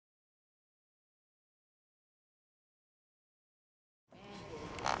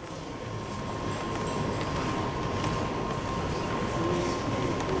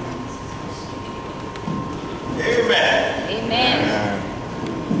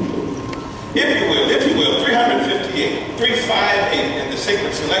If you will, 358, 358 in the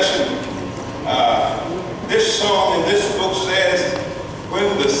sacred selection. This song in this book says, when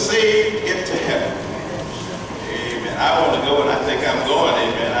the saved get to heaven. Amen. I want to go and I think I'm going.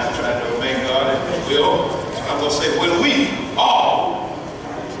 Amen. I try to obey God if He will. I'm going to say, when we all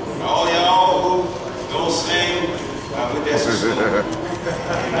y'all who don't sing, we just sing. I'm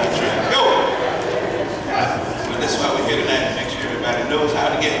trying to go. But that's why we're here tonight, to make sure everybody knows how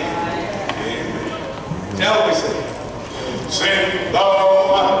to get it. Amen. Tell me, sing,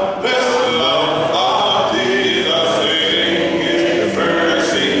 Lord, bless the Lord.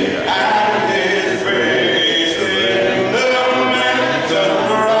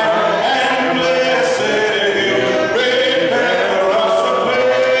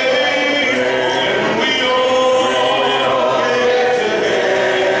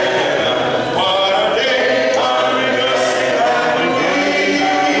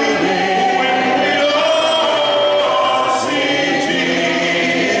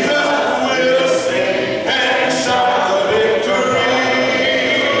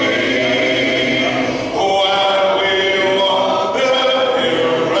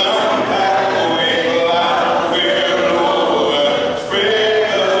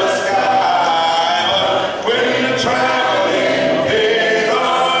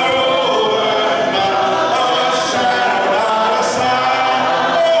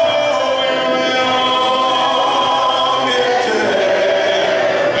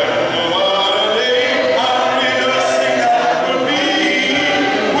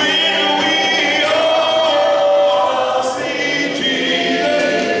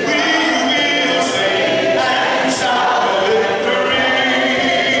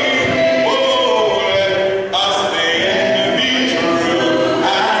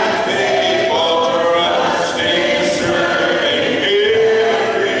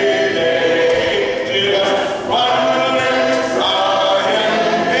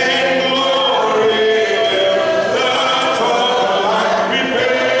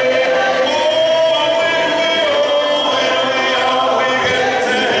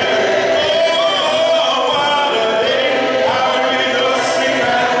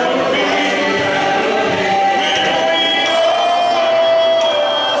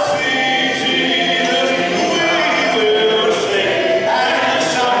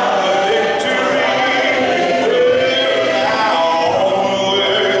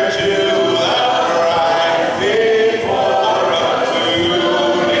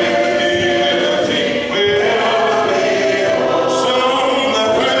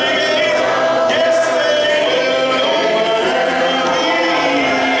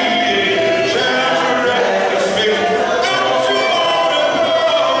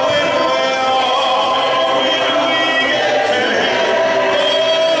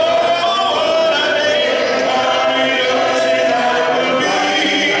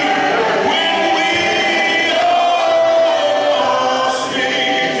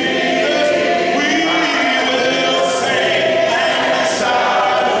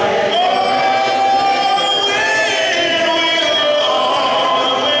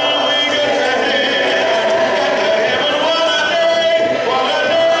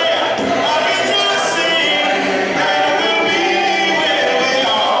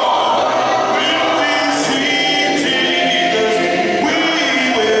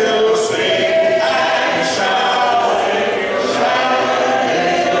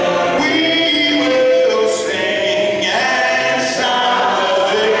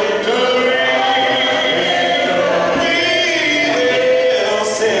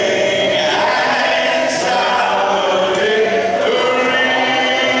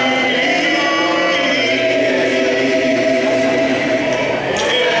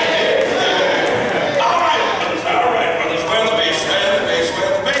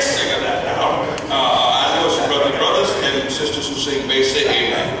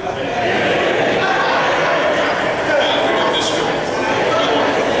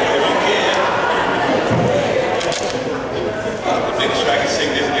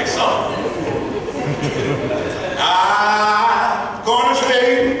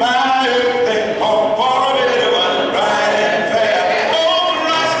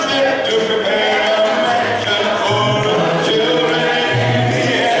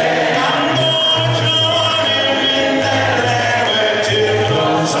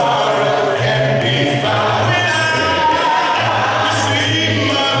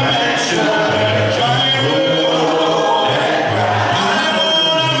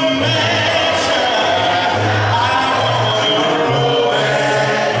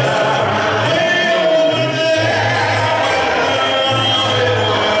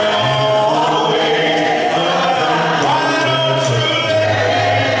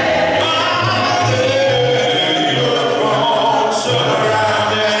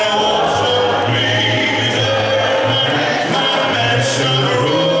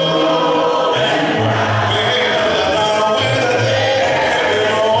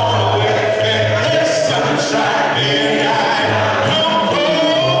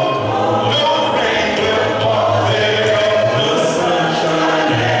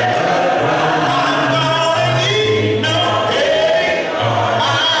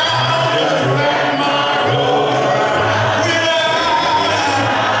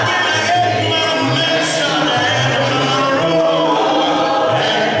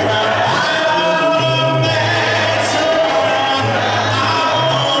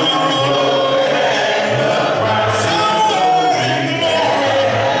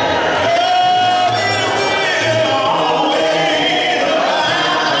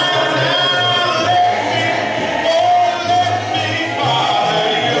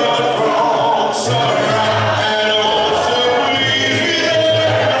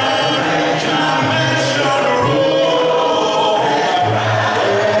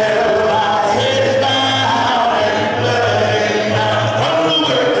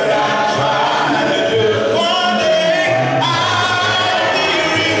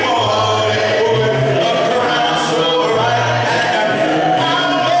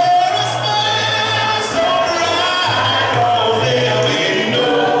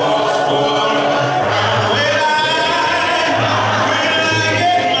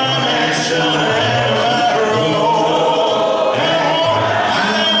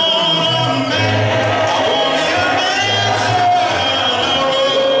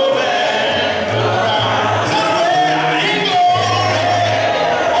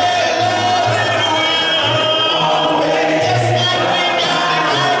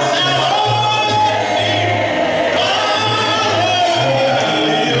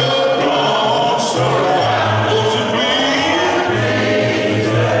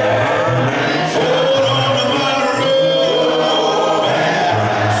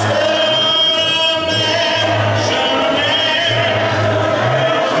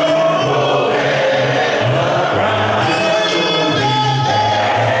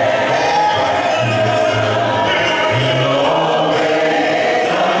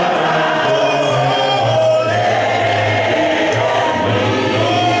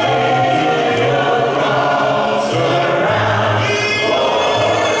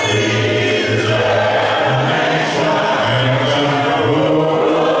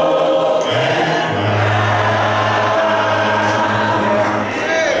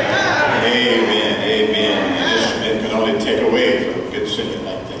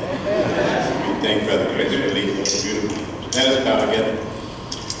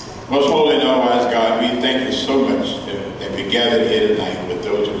 Most holy and all-wise God, we thank you so much that we gathered here tonight with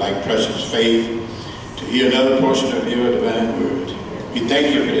those who like precious faith to hear another portion of your divine word. We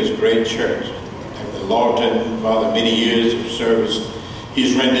thank you for this great church. After the Lord, Father, many years of service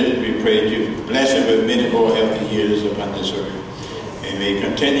he's rendered, we pray that you bless him with many more healthy years upon this earth. And may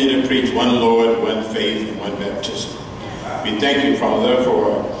continue to preach one Lord, one faith, and one baptism. We thank you, Father,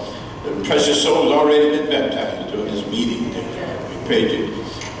 for the precious souls already been baptized during this meeting. We pray to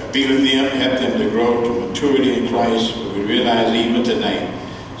be with them, help them to grow to maturity in Christ. But we realize even tonight,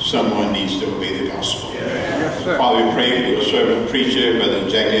 someone needs to obey the gospel. Yes, Father, we pray for your servant preacher, Brother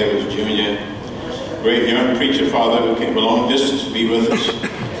Jack Evans Jr., great young preacher, Father, who came a long distance to be with us.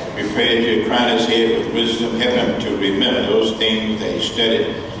 We pray that you crown his head with wisdom, help him to remember those things that he studied.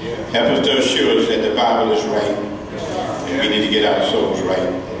 Help us to assure us that the Bible is right, and we need to get our souls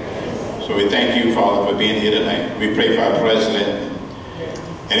right. So we thank you, Father, for being here tonight. We pray for our president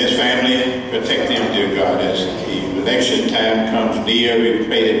and his family. Protect them, dear God, as the election time comes near. We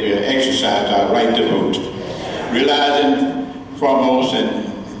pray that we'll exercise our right to vote, realizing foremost and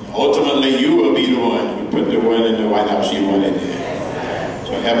ultimately you will be the one who put the one in the White House you wanted there.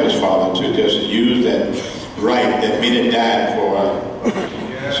 So help us, Father, to just use that right that many died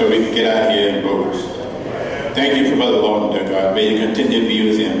for so we can get out here and vote. Thank you for Brother Lord, dear God. May you continue to be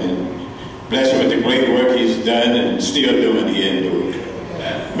with him and bless him with the great work he's done and still doing here in Newark.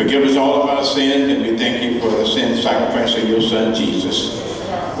 Forgive us all of our sins, and we thank you for the sin sacrifice of your Son, Jesus.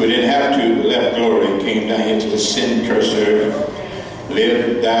 We didn't have to, left glory, came down here to the sin cursed earth,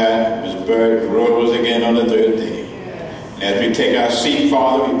 lived, died, was buried, rose again on the third day. And as we take our seat,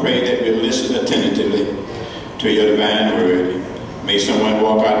 Father, we pray that we'll listen attentively to your divine word. May someone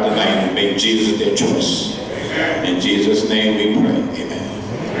walk out tonight and make Jesus their choice. In Jesus' name we pray.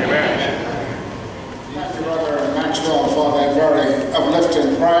 Amen. Amen. Thank you, Brother Maxwell, for that very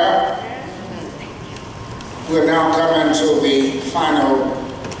uplifting prayer. We're now coming to the final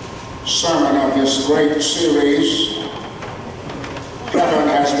sermon of this great series. Heaven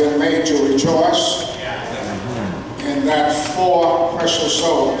has been made to rejoice in that 4 precious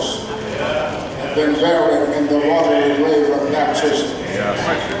souls have been buried in the watery grave of baptism.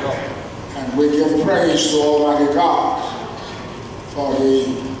 And we give praise to Almighty God for the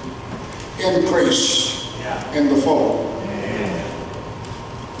increase in the fold.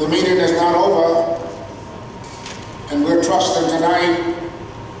 The meeting is not over, and we're trusting tonight,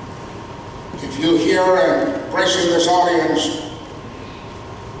 if you're here and gracing this audience,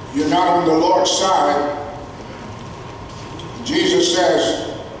 you're not on the Lord's side. Jesus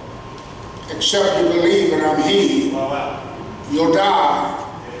says, except you believe and I'm He, you'll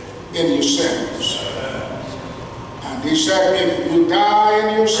die in your sins. And he said, if you die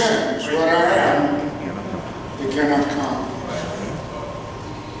in your sins, what I am, you cannot come.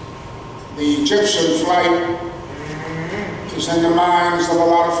 The Egyptian flight is in the minds of a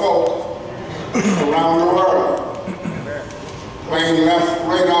lot of folk around the world. Plane left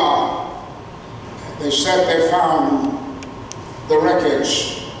radar. They said they found the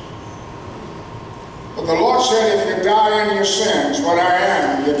wreckage. But the Lord said, if you die in your sins, what I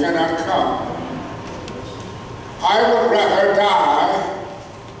am, you cannot come. I would rather die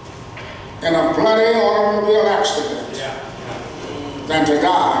in a bloody automobile accident than to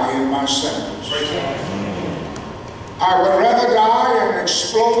die in my sins. I would rather die in an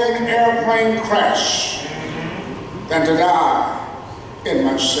exploding airplane crash than to die in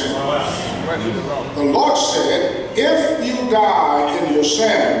my sins. The Lord said, if you die in your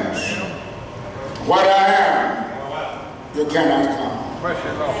sins, what I am, you cannot come.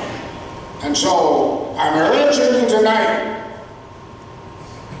 And so I'm urging you tonight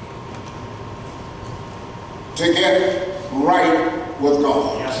to get right with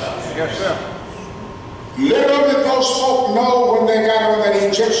God. Yes, sir. Little did those folk know when they got on that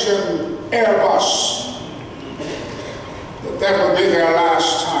Egyptian Airbus that would be their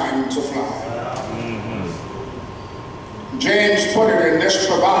last time to fly. James put it in this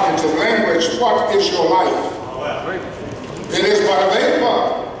provocative language, what is your life? It is but a vapor.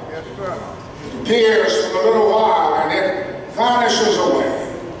 It appears for a little while and it vanishes away.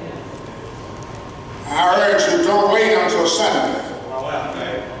 I urge you, don't wait until Sunday,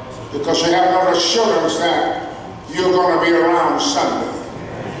 because you have no assurance that you're going to be around Sunday.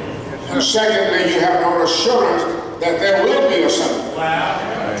 And secondly, you have no assurance that there will be a Sunday.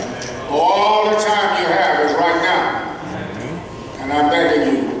 All the time you have is right now. And I'm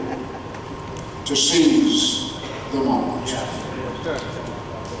begging you to seize the moment.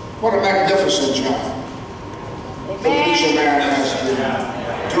 What a magnificent job the preacher man has been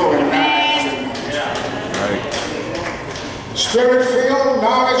doing night after night. Spirit-filled,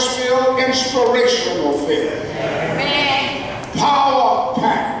 knowledge-filled, inspirational-filled.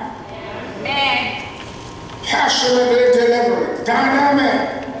 Power-packed. Passionately delivering.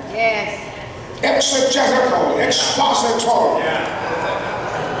 Dynamic. Exegetical. Expository.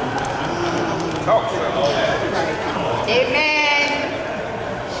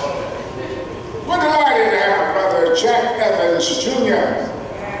 We're delighted to have Brother Jack Evans, Jr.,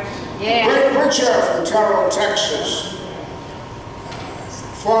 great preacher from Terrell, Texas.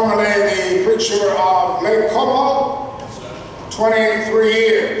 Formerly the preacher of Lake Como, 23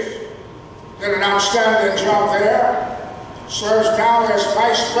 years. Did an outstanding job there. Serves now as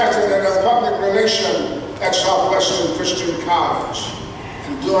Vice President of Public Relations at Southwestern Christian College.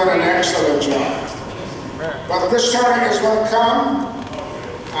 And doing an excellent job. Brother Chris Turner is going to come.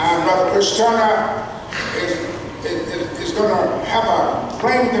 And Brother Chris Turner is going to have a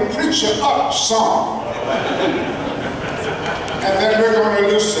Bring the Preacher Up song. And then we're going to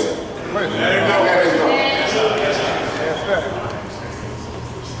loosen. Let it go.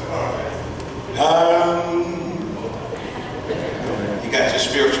 You got your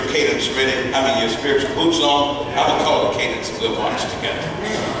spiritual cadence ready? Your spiritual boots on? I'm going to call the cadence and we'll march together.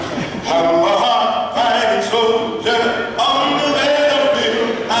 I'm a hard-fighting soldier on the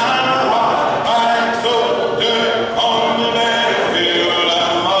battlefield. I'm a hard-fighting soldier on the battlefield.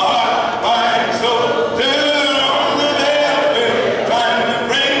 I'm a hard-fighting soldier on the battlefield, trying to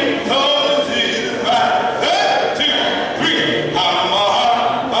bring souls to Jesus Christ. 1, 2, 3. I'm a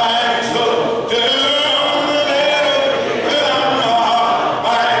hard-fighting soldier on the battlefield. I'm a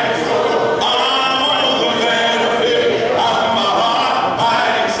hard-fighting soldier on the battlefield. I'm a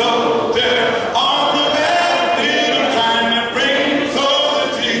hard-fighting soldier.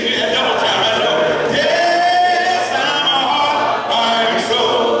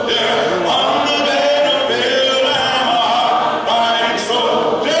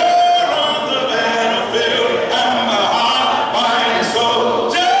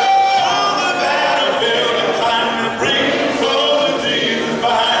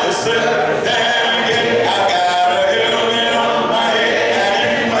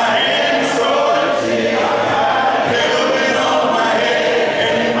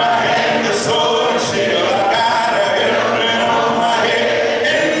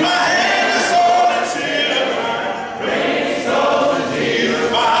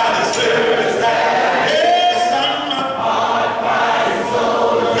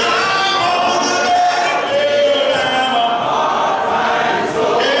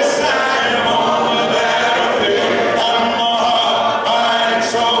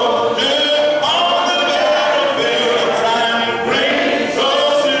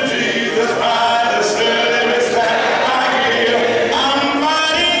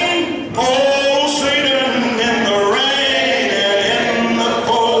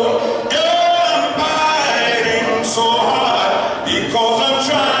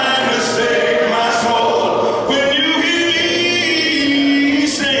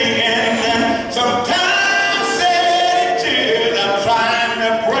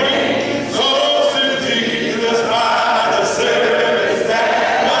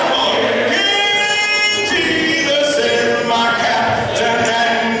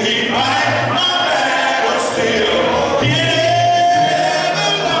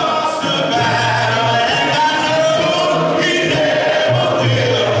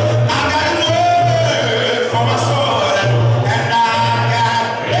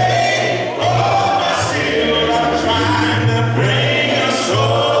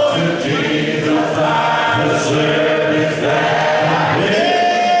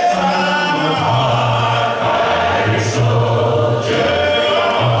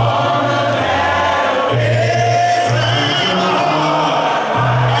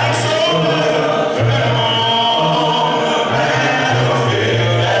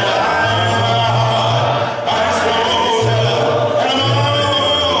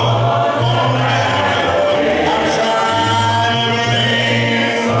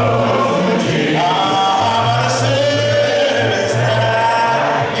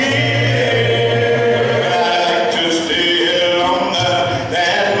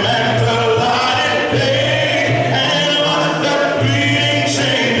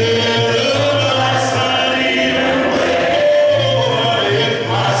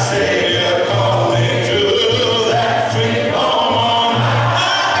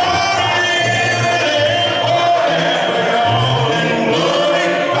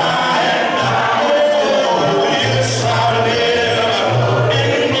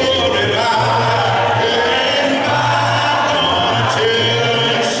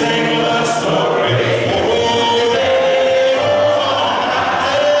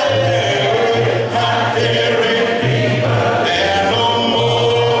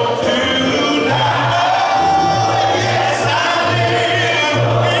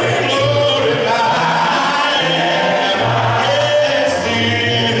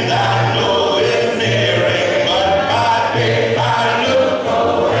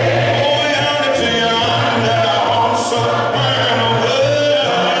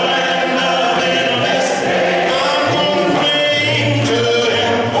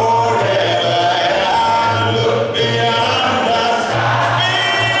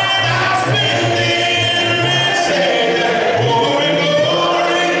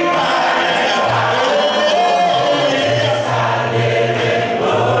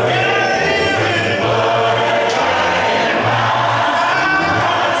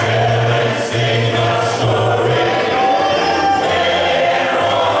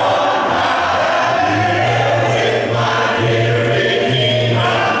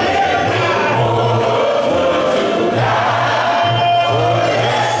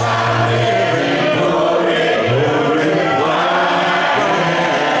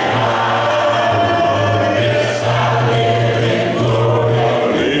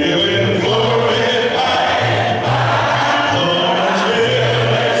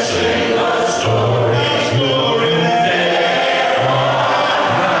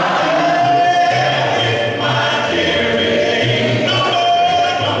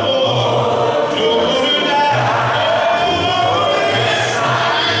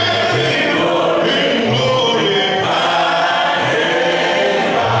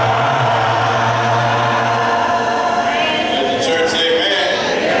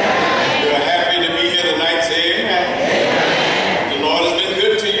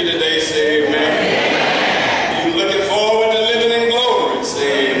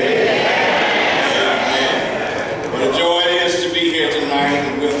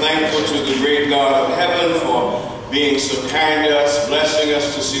 being so kind to us, blessing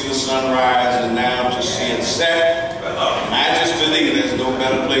us to see the sunrise and now to see it set. And I just believe there's no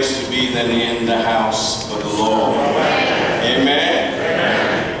better place to be than in the house of the Lord.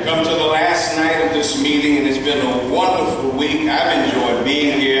 Amen. Come to the last night of this meeting, and it's been a wonderful week. I've enjoyed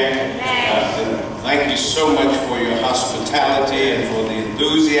being here. Thank you so much for your hospitality and for the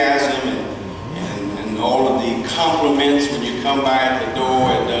enthusiasm and all of the compliments when you come by at the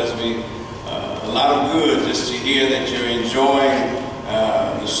door. It does me a lot of good just to hear that you're enjoying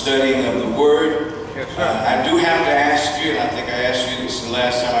the studying of the Word. I do have to ask you, and I think I asked you this the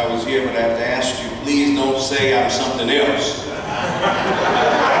last time I was here, but I have to ask you, please don't say I'm something else.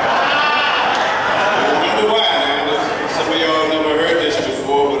 Some of y'all never heard this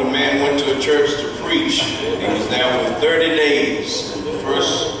before, but a man went to a church to preach. He was there for 30 days. And the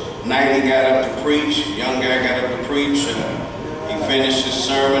first night he got up to preach, a young guy got up to preach. He finished his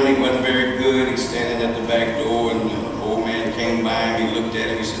sermon. He wasn't very good. He's standing at the back door, and the old man came by him. He looked at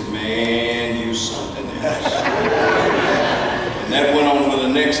him. He said, "Man, you something else." And that went on for the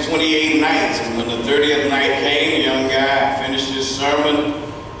next 28 nights. And when the 30th night came, the young guy finished his sermon.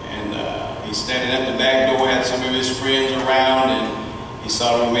 He standing at the back door, had some of his friends around, and he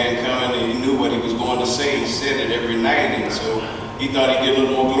saw the man coming, and he knew what he was going to say. He said it every night, and so he thought he'd get a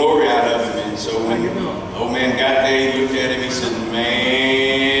little more glory out of him. And so when the old man got there, he looked at him, he said,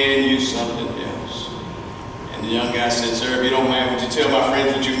 "Man, you something else." And the young guy said, "Sir, if you don't mind, would you tell my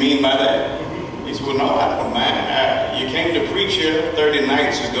friends what you mean by that?" He said, "Well, no, I don't mind. You came to preach here 30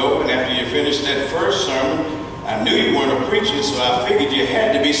 nights ago, and after you finished that first sermon, I knew you weren't a preacher, so I figured you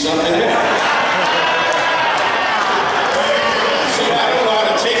had to be something else." So I don't know how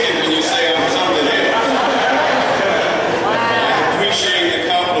to take it when you say I'm something else. I appreciate the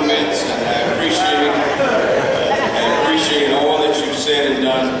compliments, and I appreciate all that you've said and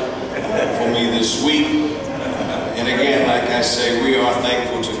done for me this week. And again, like I say, we are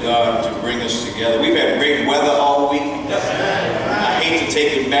thankful to God to bring us together. We've had great weather all week. I hate to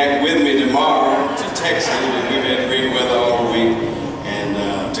take it back with me tomorrow to Texas, but we've had great weather all week. And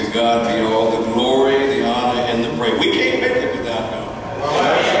to God be all the glory, the honor, and the praise. We can't make it without God.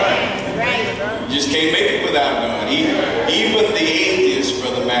 You just can't make it without God. Even the atheist,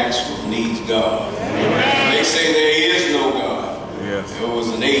 Brother Maxwell, needs God. They say there is no God. There was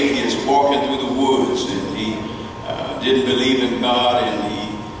an atheist walking through the woods, and he didn't believe in God, and he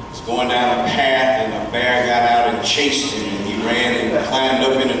was going down a path, and a bear got out and chased him, and he ran and climbed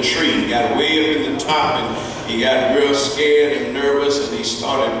up in a tree. He got way up in the top, and he got real scared and nervous, and he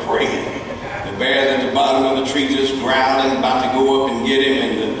started praying. The bear at the bottom of the tree just growling, about to go up and get him,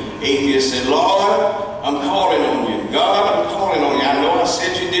 and the atheist said, "Lord, I'm calling on you. God, I'm calling on you. I know I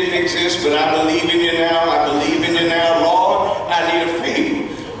said you didn't exist, but I believe in you now. I believe in you now. Lord, I need a favor.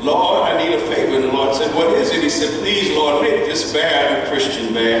 Lord, I need a favor." And the Lord said, "What is it?" He said, "Please, Lord, make this bear a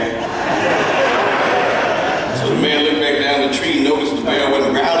Christian bear." So the man looked back down the tree, noticed the bear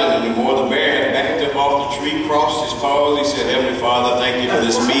wasn't growling anymore. The bear had backed up off the tree, crossed his paws. He said, "Heavenly Father, thank you for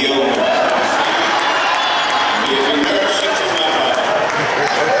this meal. Give me nourishment to my body."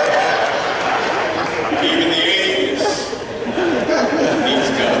 Even the atheist needs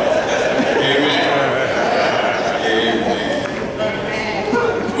God. Amen. Amen.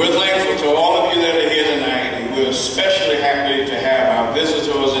 We're thankful to all of you that are here tonight, and we're especially happy to have our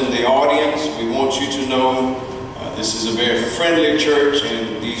visitors in the audience. We want you to know this is a very friendly church,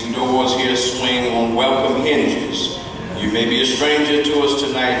 and these doors here swing on welcome hinges. You may be a stranger to us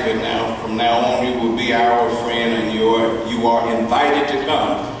tonight, but from now on you will be our friend, and you are invited to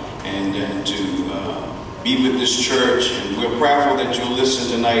come and to be with this church. And we're prayerful that you'll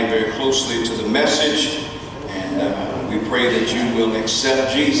listen tonight very closely to the message, and we pray that you will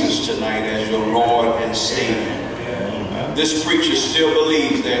accept Jesus tonight as your Lord and Savior. This preacher still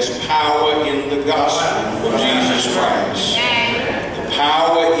believes there's power in the gospel of Jesus Christ. The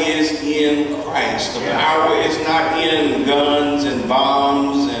power is in Christ. The power is not in guns and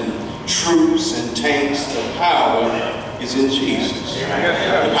bombs and troops and tanks. The power is in Jesus.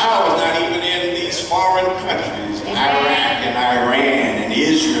 The power is not even in these foreign countries, Iraq and Iran and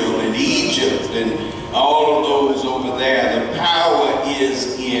Israel and Egypt and all of those over there. The power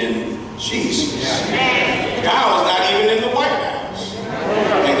is in Jesus. The power is not even in the White House.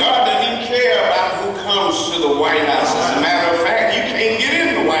 And God doesn't even care about who comes to the White House. As a matter of fact, you can't get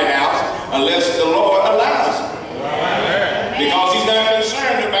in the White House unless the Lord allows it. Because he's not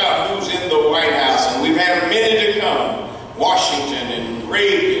concerned about who's in the White House. And we've had many to come. Washington and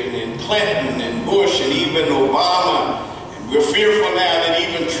Reagan and Clinton and Bush and even Obama. And we're fearful now that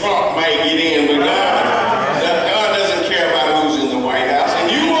even Trump might get in. But God doesn't care about who's in the White House.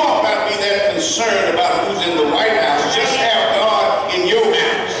 And you ought not be that concerned about who's in the White House.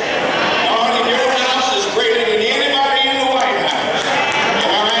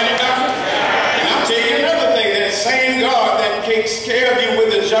 of you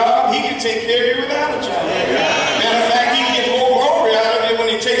with a job, he can take care of you without a job. Matter of fact, he can get more glory out of you when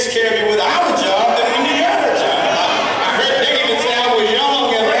he takes care of you without a job than when you got a job. I heard David say, I was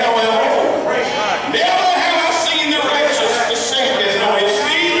young and now I'm old. Never have I seen the righteous forsaken, nor his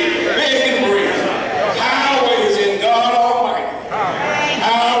seed begging bread. Power is in God Almighty.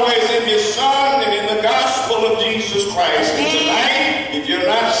 Power is in his Son and in the gospel of Jesus Christ. And tonight, if you're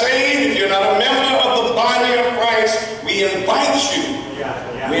not saved, if you're not a member of the body of Christ, we invite you.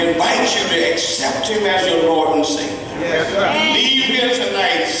 We invite you to accept him as your Lord and Savior. Leave here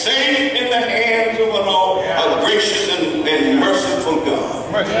tonight safe in the hands of a Lord, a gracious and merciful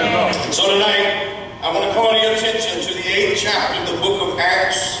God. So tonight, I want to call your attention to the 8th chapter of the book of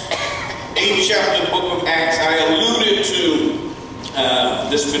Acts. 8th chapter of the book of Acts. I alluded to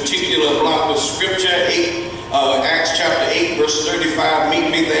this particular block of scripture, Acts chapter 8, verse 35.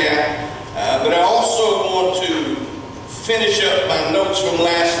 Meet me there. But I also want to finish up my notes from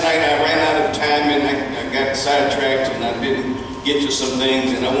last night. I ran out of time and I got sidetracked and I didn't get to some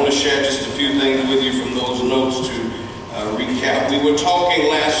things, and I want to share just a few things with you from those notes to recap. We were talking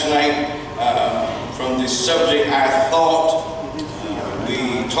last night from the subject, I thought.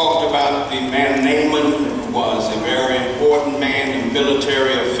 We talked about the man Naaman, who was a very important man, a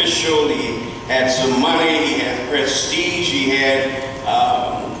military official. He had some money, he had prestige, he had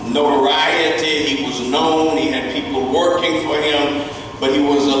notoriety, he was known, he had people working for him, but he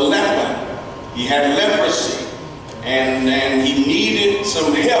was a leper. He had leprosy, and he needed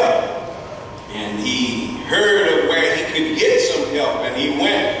some help. And he heard of where he could get some help, and he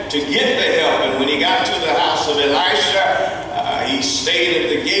went to get the help. And when he got to the house of Elisha, he stayed at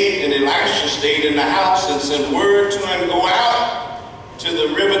the gate, and Elisha stayed in the house and sent word to him, go out to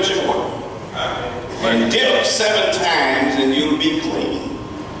the river Jordan and dip 7 times and you'll be clean.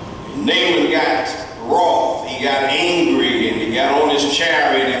 Naaman got wroth, he got angry, and he got on his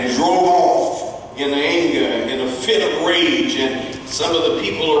chariot and drove off in anger, in a fit of rage. And some of the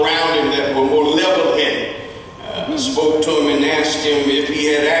people around him that were more level-headed spoke to him and asked him if he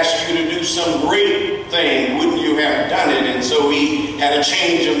had asked you to do some great thing, wouldn't you have done it? And so he had a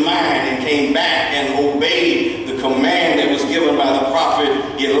change of mind and came back and obeyed the command that was given by the prophet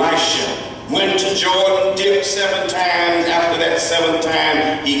Elisha. Went to Jordan, dipped 7 times. After that 7th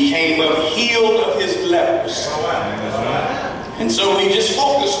time, he came up healed of his leprosy. And so we just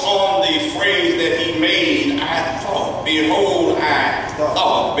focused on the phrase that he made, I thought. Behold, I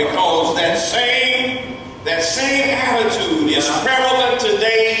thought. Because that same attitude is prevalent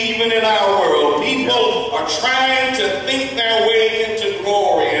today, even in our world. People are trying to think their way into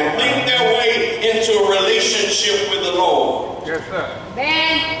glory and think their way into a relationship with the Lord. Yes, sir.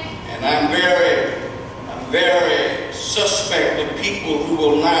 And I'm very suspect of people who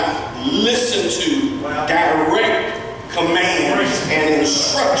will not listen to direct commands and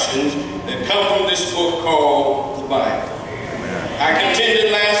instructions that come from this book called the Bible. I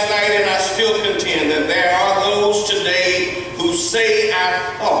contended last night, and I still contend, that there are those today who say,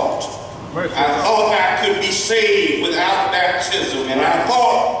 I thought I could be saved without baptism, and I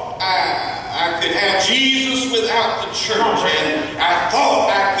thought I could have Jesus without the church, and I thought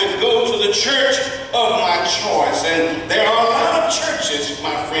I could go to the church of my choice. And there are a lot of churches,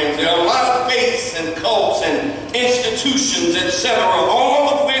 my friends, there are a lot of faiths and cults and institutions, etc., all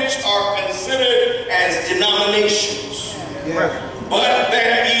of which are considered as denominations. But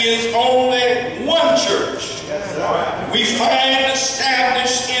there is only one church we find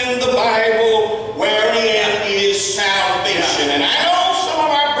established in the Bible wherein is salvation. And I know some of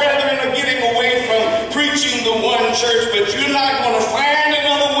our brethren are getting away from preaching the one church, but you're not going to find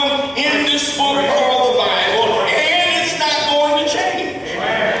another one in this book called the Bible, and it's not going to change.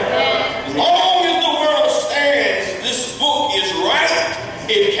 As long as the world stands, this book is right.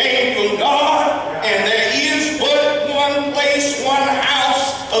 It came from God, and there is but one place, one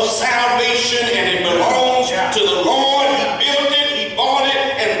house of salvation, and it belongs to the Lord. He built it, he bought it,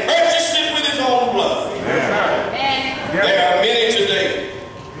 and purchased it with his own blood. There are many today,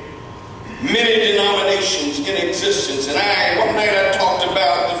 many denominations in existence. And one night I talked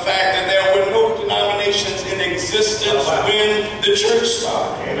about the fact that there were no denominations in existence when the church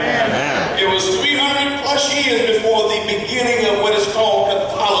started. It was 300 plus years before the beginning of what is called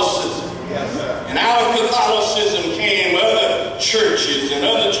Catholicism. And out of Catholicism came other churches and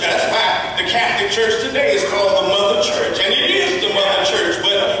other churches. That's why the Catholic Church today is called the Mother Church. And it is the Mother Church,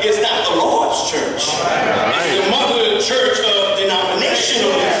 but it's not the Lord's church. It's the Mother Church of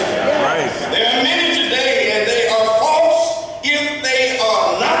denominationalism. There are many today, and they are false if they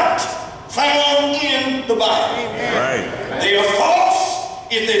are not found in the Bible. They are false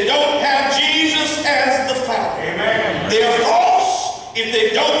if they don't have Jesus as the founder. They are false if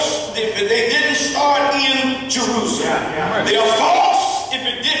if they didn't start in Jerusalem. They are false if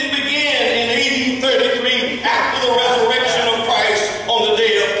it didn't begin in AD 33 after the resurrection of Christ on the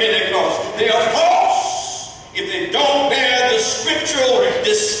day of Pentecost. They are false if they don't bear the scriptural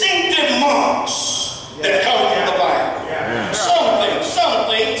distinctive marks that come from the Bible.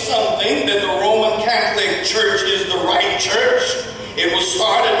 Something that the Roman Catholic Church is the right church. It was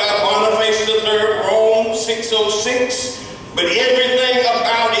started by Boniface III, Rome 606, but everything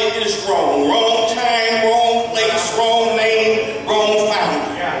about it is wrong. Wrong time, wrong place, wrong name, wrong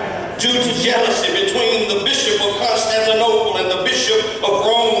founder. Due to jealousy between the Bishop of Constantinople and the Bishop of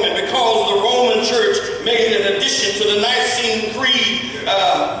Rome, and because the Roman Church made an addition to the Nicene Creed,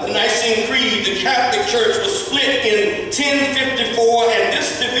 the Catholic Church was split in 1054, and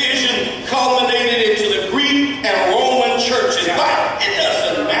this division culminated into the Greek and Roman churches. But it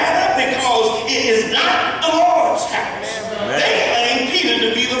doesn't matter, because it is not the Lord's house. They claim Peter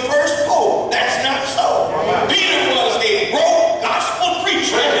to be the first pope. That's not so. Peter was a broke gospel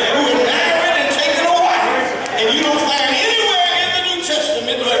preacher who had married and taken a wife. And you don't find anywhere in the New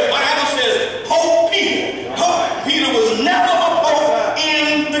Testament where the Bible says Pope Peter. Peter was never a pope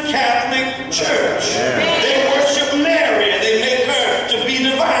in the Catholic Church. They worship Mary and they make her to be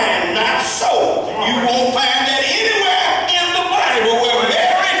divine. Not so. You won't find that anywhere in the Bible where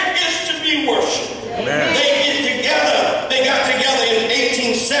Mary is to be worshipped. They got together in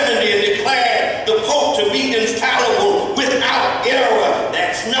 1870 and declared the Pope to be infallible without error.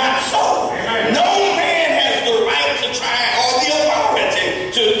 That's not so. No man has the right to try or the authority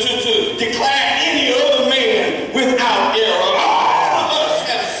to declare any other man without error. All of us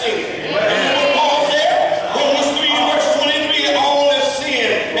have sinned. What Paul said, Romans 3 verse 23, all have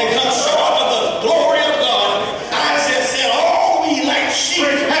sinned and come short of the glory of God. Isaiah said, all we like sheep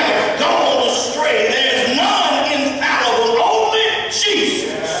have gone astray. There's none infallible, only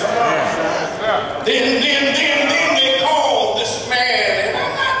Jesus. Then they call this man, and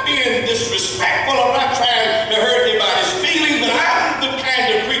I'm not being disrespectful, I'm not trying to hurt anybody's feelings, but I'm the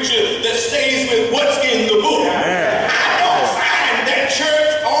kind of preacher that stays with what's in the book. I don't find that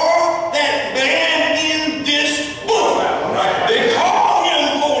church or that man in this book. They call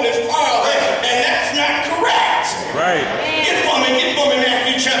him Holy Father, and that's not correct. Get for me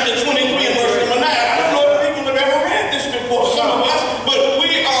Matthew chapter 23 and verse number 9. I don't know if people have ever read this before, some of us, but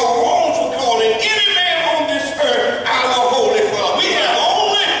we are wrong for calling any man on this earth our Holy Father. We have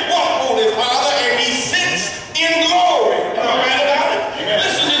only one Holy Father, and he sits in glory. Am I right about it?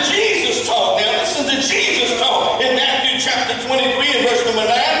 Listen to Jesus talk now. Listen to Jesus talk in Matthew chapter 23 and verse number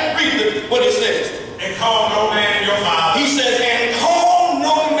 9. Read what it says. And call no man your father. He says, and call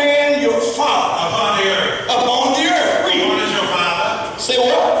no man your father Upon the earth. upon the earth. Read. One is your father. Say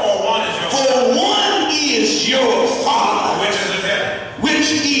what? For one is your For father. one is your Father, Which is in heaven. which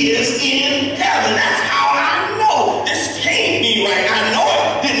is in heaven. That's how I know this can't be right. I know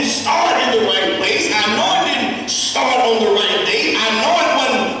it didn't start in the right place. I know it didn't start on the right date. I know it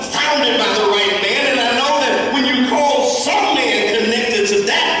wasn't founded by the right man. And I know that when you call some man connected to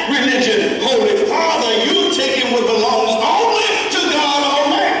that religion Holy Father, you take him what belongs only to God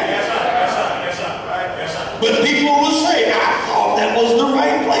Almighty. Yes, sir. But people will say, I thought that was the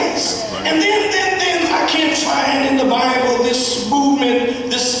right place. And then I can't find in the Bible this movement,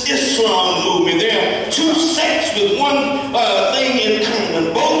 this Islam movement. There are two sects with one thing in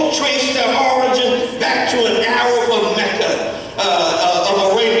common. Both trace their origin back to an Arab of Mecca,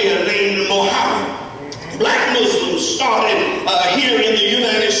 of Arabia, named Muhammad. Black Muslims started here in the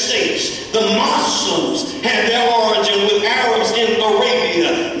United States. The Muslims had their origin with Arabs in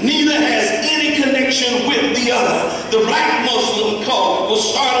Arabia. Neither has any connection with the other. The Black Muslim cult was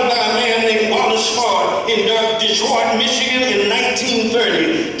started by a man named Wallace Fard in Detroit, Michigan in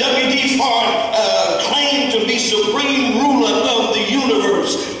 1930. W.D. Fard claimed to be supreme ruler of the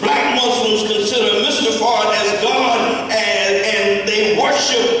universe. Black Muslims consider Mr. Fard as God, and they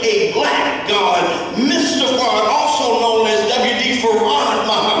worship a black God. Mr. Fard, also known as W.D. Farad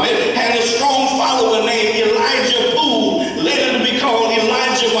Muhammad, had a strong follower named Elijah Poole, later to be called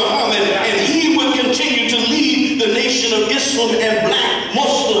Elijah Muhammad, and he would continue to lead the nation of Islam and black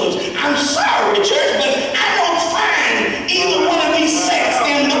Muslims. I'm sorry, church, but I don't find either one of these sects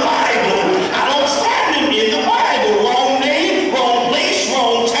in the Bible.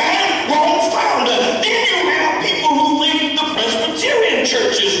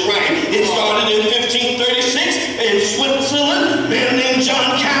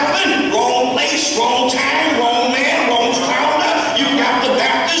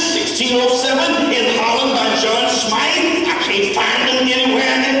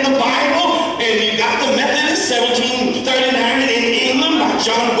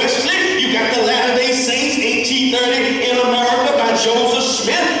 John Wesley. You got the Latter-day Saints, 1830 in America by Joseph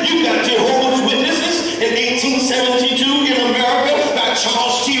Smith. You got Jehovah's Witnesses in 1872 in America by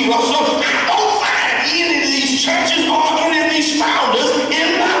Charles T. Russell. I don't find any of these churches or any of these founders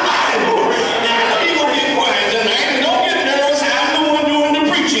in my Bible. Now, I know you're going to get quiet tonight, and don't get nervous. I'm the one doing the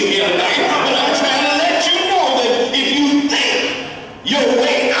preaching here tonight, but I'm trying to let you know that if you think your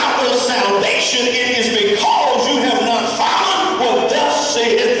way out of salvation, it is because you have not followed what thus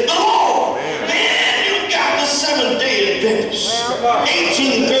saith the Lord. Then you got the Seventh-day Adventists.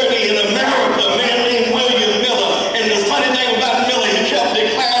 1830 in America, a man named William Miller. And the funny thing about Miller, he kept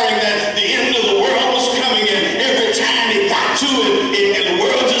declaring that the end of the world was coming, and every time he got to it, the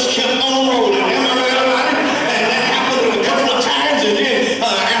world just kept on rolling. Am I right about it? And that happened a couple of times, and then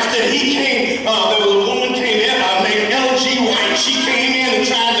after he came, there was a woman came in named L.G. White. She came in and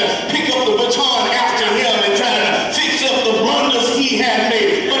tried to pick up the baton after him and tried to fix up the blunders he had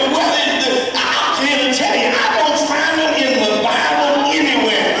made. But I'm here to tell you, I don't find them in the Bible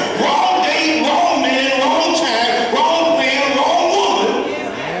anywhere. Wrong date, wrong man, wrong time, wrong man, wrong woman.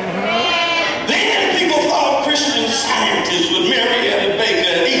 Then people thought Christian Scientists with Marietta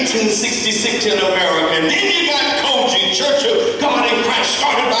Baker in 1866 in America. And then you got Koji, Church of God in Christ,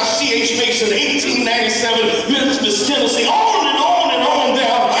 started by C.H. Mason in 1897, Memphis, Tennessee. On and on and on. There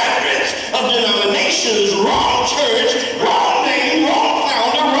are hundreds of denominations. Wrong church, wrong name, wrong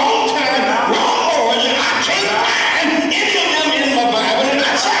founder, wrong time, wrong origin. I can't find any of them in my Bible, and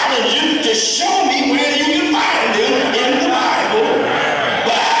I challenge you to show me where you can find them in the Bible.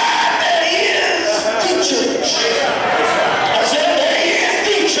 But there is the church. I said there is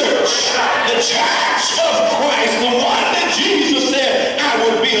the church. The church of Christ, the one that Jesus said I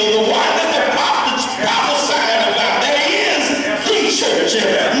would build, the one that the prophets prophesied about. There is the church.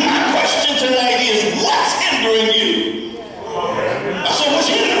 My question tonight is, what's hindering you? I said, what's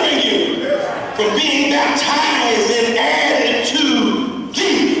hindering you from being baptized and added to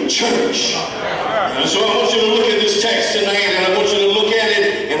the church? And so I want you to look at this text tonight, and I want you to look at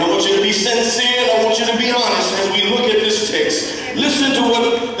it, and I want you to be sincere, and I want you to be honest as we look at this text. Listen to what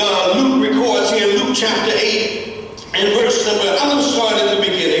Luke records here in Luke chapter 8 and verse number, I'm going to start at the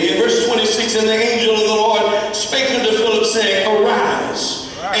beginning. In verse 26, and the angel of the Lord spake unto Philip, saying, Arise,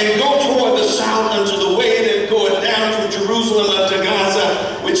 and go toward the south unto the way that goeth down from Jerusalem unto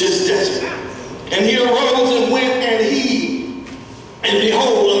Gaza, which is desert. And he arose and went, and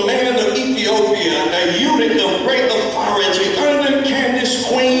behold, a man of Ethiopia, a eunuch of great authority, under Candace,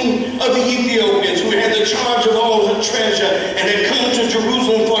 queen of the Ethiopians, who had the charge of all her treasure, and had come to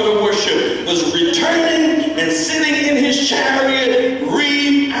Jerusalem for to worship, was returning and sitting in his chariot,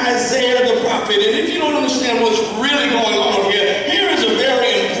 read Isaiah the prophet. And if you don't understand what's really going on here, here is a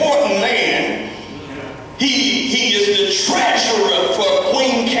very important man. He is the treasurer for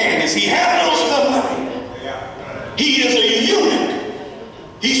Queen Candace. He had no stuff money. He is a eunuch.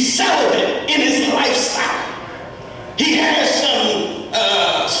 He's celibate in his lifestyle. He has some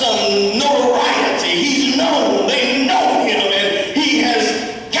notoriety. He's known. They know him, and he has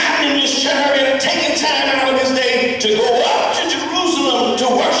gotten in his chariot, taken time out of his day to go up to Jerusalem to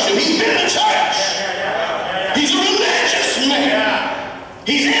worship. He's been to church. He's a religious man.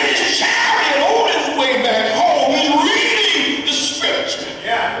 He's in his chariot on his way back home. He's reading the scripture.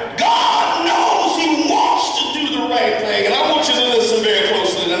 God knows he wants to do the right thing, and I want you to listen very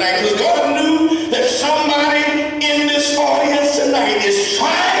closely tonight, because God knew that somebody in this audience tonight is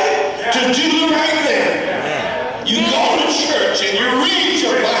trying to do the right thing. You go to church and you read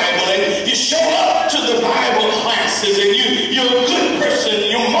your Bible and you show up to the Bible classes and you're a good person,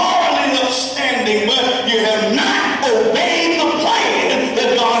 you're morally upstanding, but you have not obeyed the plan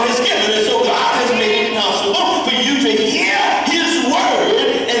that God has given. And so God has made it possible for you to hear his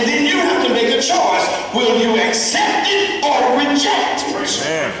word, and then you have to make a choice. Will you accept it or reject it?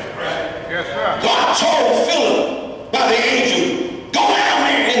 Yes, sir. God told Philip by the angel, go down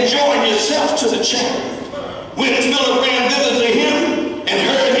there and join yourself to the chariot. When Philip ran thither to him and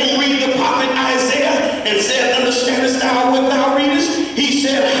heard him read the prophet Isaiah and said, understandest thou what thou readest? He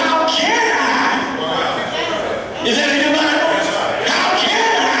said, how can I? Is that in your Bible? How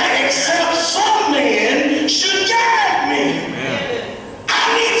can I except some man should guide me? I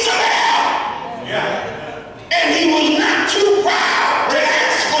need some help.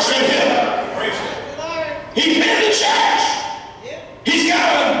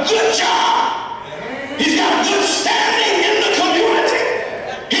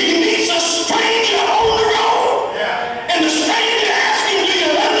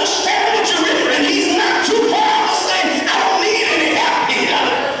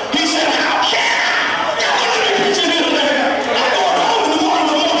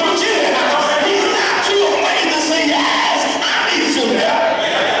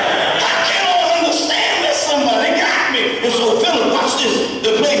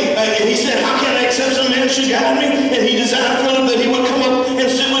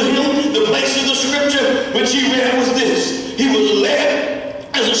 which he read was this: he was led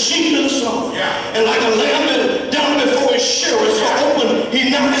as a sheep to the slaughter, and like a lamb that dumb before his shearers, so open he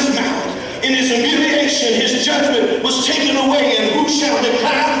not his mouth. In his humiliation, his judgment was taken away, and who shall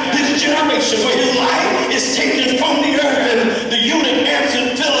declare his generation? For his life is taken from the earth. And the eunuch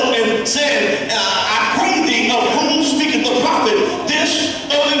answered Philip and said, I pray thee, of whom speaketh the prophet, this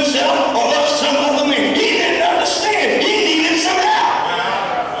of himself or of some other man? He didn't understand. He needed some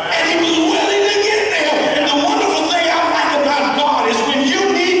help. And he was willing to get there. And the wonderful thing I like about God is when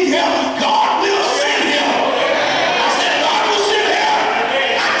you need help, God will send help. I said, God will send help.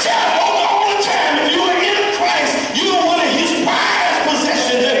 I tell folks all the time, if you are in Christ, you are one of his prized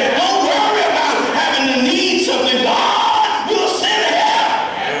possessions. And don't worry about having to need something. God will send help.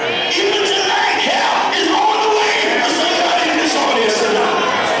 Even tonight, help is on the way for somebody in this audience tonight.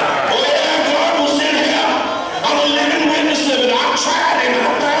 Oh yeah, God will send help. I'm a living witness of it. I've tried him.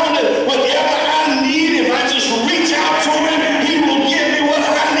 I found that whatever I need, if I just reach out to him, he will give me what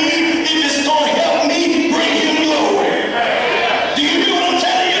I need. If it's going to help me bring him glory. Do you hear what I'm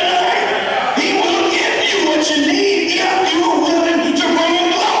telling you tonight? He will give you what you need if you are willing to bring him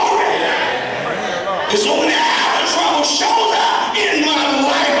glory. And so when the hour of trouble shows up in my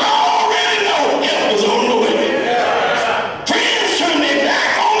life, I already know help is on the way. Friends turn their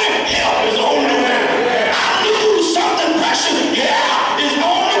back on me, help is on the way. I lose something precious, help is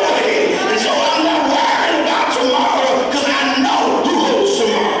on the way. And so I'm not worried about tomorrow, because I know who holds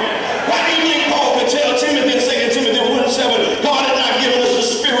tomorrow. Why do you think Paul could tell Timothy in 2 Timothy 1:7, God has not given us the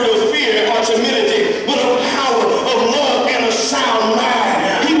spirit of fear or timidity, but of power, of love, and a sound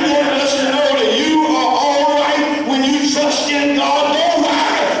mind. He wanted us to know that you are all right when you trust in God. Don't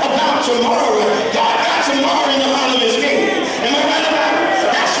worry about tomorrow. God got tomorrow in the hollow of his hand. Am I right about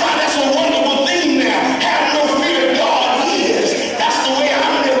it? That's why that's a wonderful thing now. Have no fear, God is. That's the way I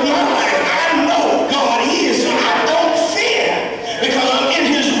live my life. I know God is, so I don't fear, because I'm in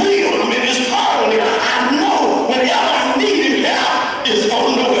his will. I'm in his harmony. I know whenever I need him, help is on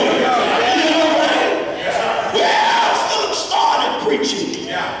the way. You know right? Well, Philip started preaching.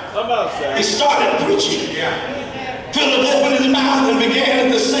 He started preaching. Philip opened his mouth and began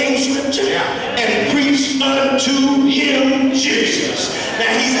at the same scripture and preached unto him Jesus.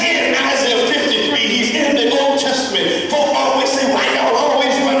 Now he's in Isaiah 53. He's in the Old Testament. Folk always say, why y'all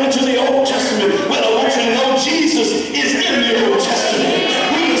always run into the Old Testament? Well, I want you to know Jesus is in the Old Testament.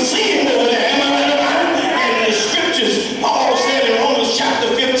 We can see him over there. Am I right about it? And the scriptures, Paul said in Romans chapter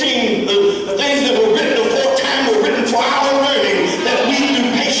 15, the things that were written aforetime were written for our learning, that we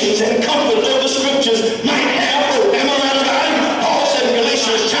through patience and comfort of the scriptures might have hope. Am I right about it? Paul said in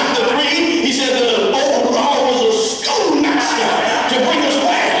Galatians chapter 3, he said that the old law was a schoolmaster to bring us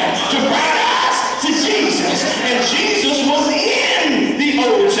where? To bring us to Jesus. And Jesus was in the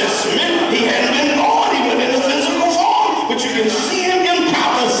Old Testament. He hadn't been born, he was in a physical form, but you can see him in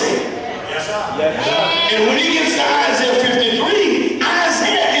prophecy. And when he gets to Isaiah 53,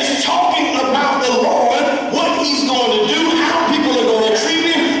 Isaiah is talking about the Lord, what he's going to do, how people are going to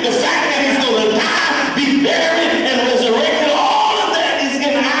treat him, the fact that he's going to die, be buried, and resurrected. All of that is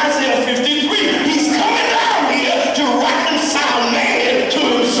in Isaiah 53. He's coming down here to reconcile man to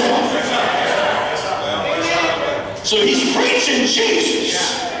himself. So he's preaching Jesus.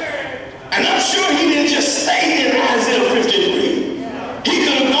 And I'm sure he didn't just stay in Isaiah 53. He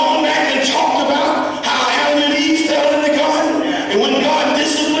could have gone back and talked about how Adam and Eve fell in the garden. And when God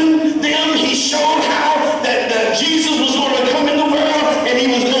disciplined them, he showed how that Jesus was going to come in the world and he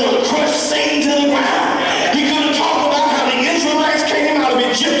was going to crush Satan to the ground. He could have talked about how the Israelites came out of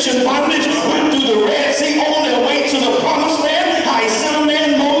Egyptian bondage, went through the Red Sea on their way to the promised land, how he sent a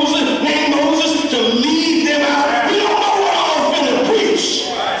man named Moses to lead them out. We don't know what all been to preach,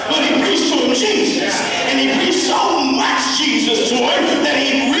 but he preached to him Jesus. And he preached so much Jesus to him that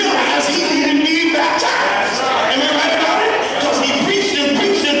he realized he needed to be baptized. Am I right about it? Because he preached and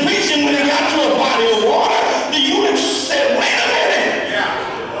preached and preached, and when he got to a body of water, the eunuch said, wait a minute.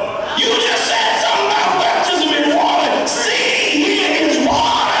 You just said something about baptism in water. See, here is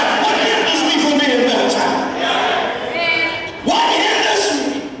water. What hinders me from being baptized? What hinders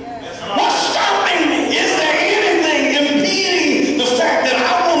me? What's stopping me? Is there anything impeding the fact that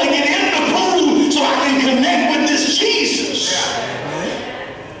I want to get in the pool so I can connect with this Jesus?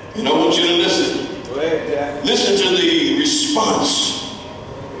 And I want you to listen. Listen to the response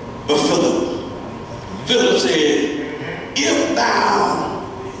of Philip. Philip said, if thou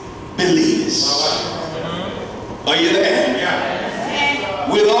believest. Are you there?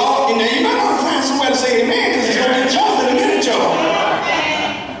 Yeah. With all, now you might want to find somewhere to say amen, because it's going to get tough in a minute, y'all.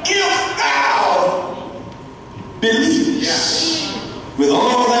 If thou believest with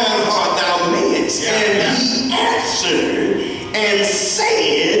all thine heart thou mayest, and answered and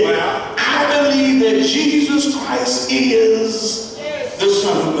said, I believe that Jesus Christ is the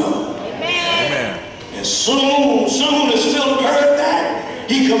Son of God. Amen. And soon as Philip heard that,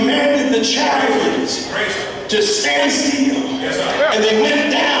 he commanded the chariots to stand still. And they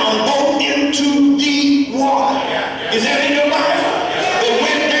went down both into the water. Is that in your Bible? They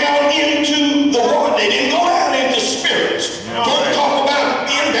went down into the water. They didn't go down into spirits. Don't talk about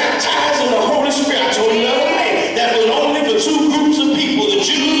being baptized in the Holy Spirit. I told you the other day, that was only for two groups of people. The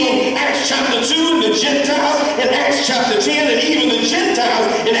Jews in Acts chapter 2 and the Gentiles in Acts chapter 10, and even the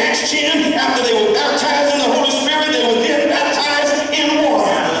Gentiles in Acts 10, after they were baptized in the Holy Spirit, they were then baptized in water.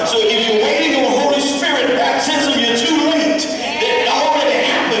 So if you're waiting on Holy Spirit baptism, you're too late. That already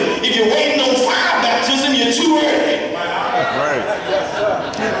happened. If you're waiting on fire baptism, you're too early. Right.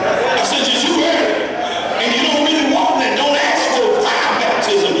 I said you're too early. And you don't really want that. Don't ask for fire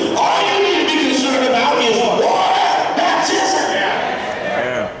baptism. All you need to be concerned about is water baptism.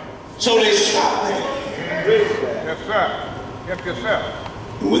 Yeah. So they stopped there. Yes, sir. Yes, sir.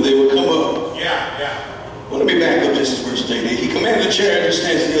 And when they would come up, well, let me back up just verse 8. He commanded the chariot to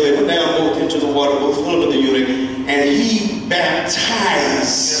stand still. They went down both into the water, both Philip and the eunuch, and he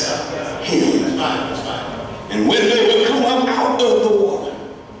baptized him. And when they would come up out of the water,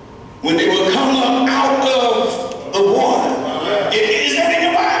 when they would come up out of the water, is that in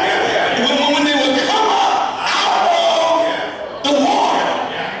your Bible? When they would come up out of the water,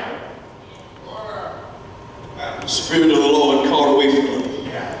 the Spirit of the Lord called away from him.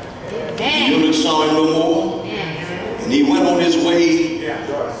 The eunuch saw him no more, and he went on his way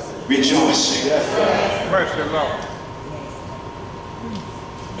rejoicing. Mercy, Lord.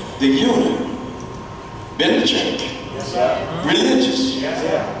 The eunuch, been to church, religious,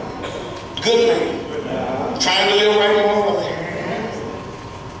 good man, trying to live right along the way.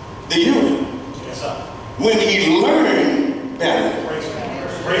 The eunuch, when he learned better,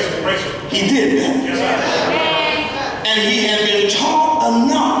 he did better. And he had been taught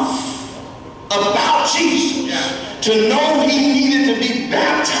enough about Jesus to know he needed to be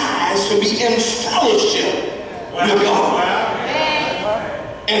baptized to be in fellowship with God.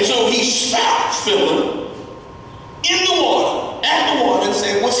 And so he stopped Philip in the water, at the water, and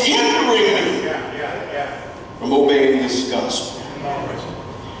said, what's hindering me from obeying this gospel?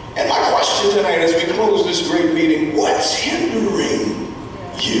 And my question tonight as we close this great meeting, what's hindering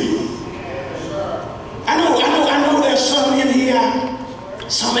you? I know there's some in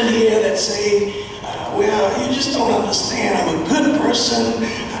here that say, well, you just don't understand. I'm a good person.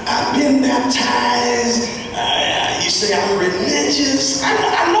 I've been baptized. You say I'm religious.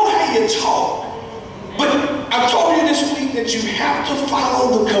 I know how you talk. But I've told you this week that you have to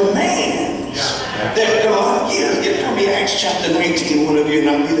follow the commands that God gives. Get from me Acts chapter 19, one of you, and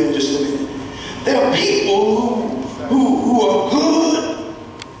I'll be there in just a minute. There are people who are good.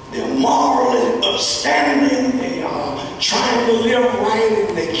 They're morally upstanding. They are trying to live right,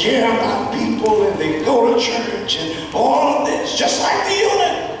 and they care about people, and they go to church, and all of this, just like the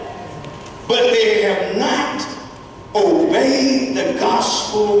eunuch. But they have not obeyed the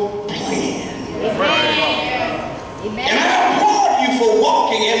gospel plan. Amen. And I applaud you for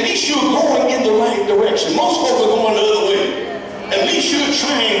walking. At least you're going in the right direction. Most folks are going the other way. At least you're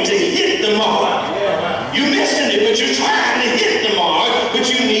trying to hit the mark. You're missing it, but you're trying to hit the mark, but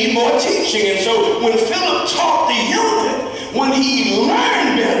you need more teaching. And so when Philip taught the eunuch, when he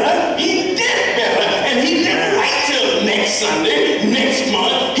learned better, he did better. And he didn't wait till next Sunday, next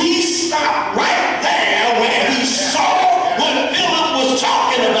month. He stopped right there where he saw what Philip was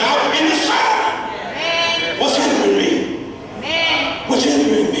talking about in the sermon. What's hindering me? What's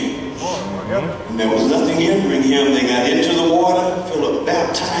hindering me? And there was nothing hindering him. They got into the water. Philip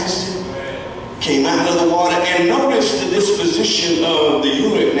baptized him. Came out of the water. And notice the disposition of the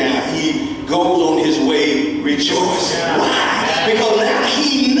eunuch now. He goes on his way rejoicing. Why? Because now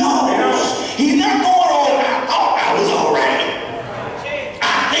he knows. He's not going on, I thought I was all right. I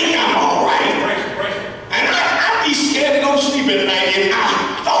think I'm all right. And I'd be scared to go to sleep at night if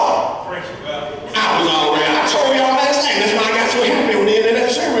I thought I was all right. I told y'all last night, that's why I got so happy on the end of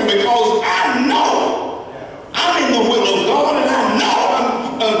that sermon, because I know I'm in the will of God, and I know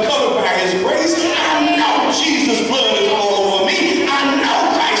I'm covered by his grace. I know Jesus' blood is all over me. I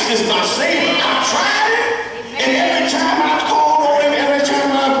know Christ is my Savior. I've tried it, and every time I've called on him, every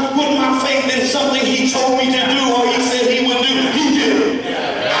time I've put my faith in something he told me to do or he said he would do, he did it.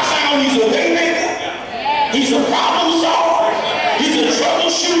 I found he's a way maker. He's a problem solver. He's a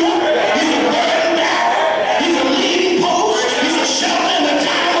troubleshooter. He's a burden bearer. He's a leading post. He's a shelter in the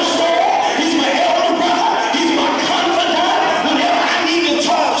time of storm. He's my elder brother. He's my confidant. Whenever I need to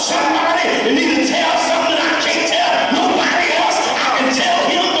talk to somebody and need to tell something I can't tell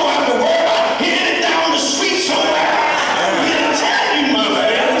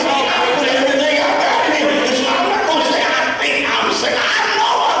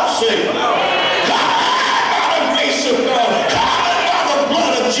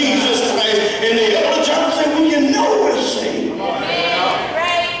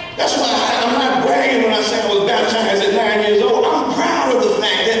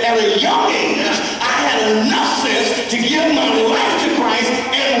to give my life to Christ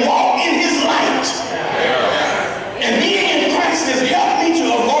and walk in his light. And being in Christ has helped me to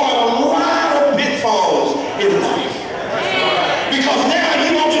avoid a lot of pitfalls in life. Because now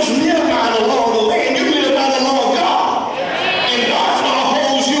you don't just live by the law of the land, you live by the law of God. And God's going to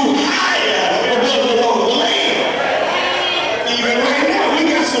hold you higher above the law of the land. Even right now, we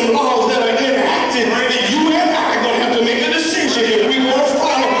got some laws that are enacted that you and I are going to have to make a decision if we want to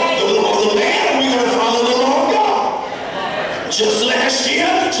follow the law of the land or we're going to follow the law of God. Just last year,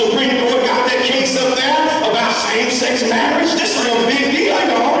 Supreme Court got that case up there about same-sex marriage. This is a big deal,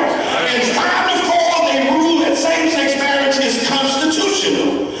 y'all. And 5-4, they ruled that same-sex marriage is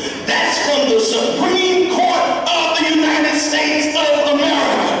constitutional. That's from the Supreme Court of the United States of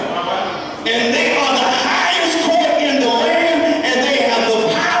America. And they are the highest court in the land, and they have the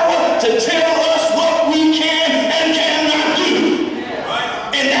power to tell us what we can and cannot do.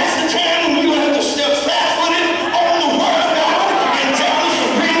 And that's the time when we're going to have to step flat-footed on the word of God and tell the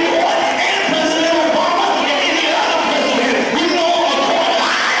Supreme Court and President Obama and any other president, we know a court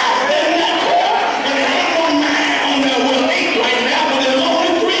higher than that court. And there ain't one man on there with 8 right now, but there's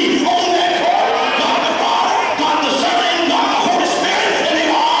only 3 on that court. God the Father, God the Son, and God the Holy Spirit, and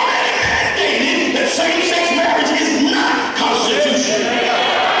they've already mandated that same-sex marriage is not constitutional.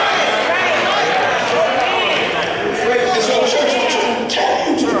 And so, church, I'm trying to tell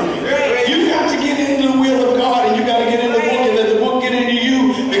you tonight, you got to get into the will of God, and you got to get in the book, and let the book get into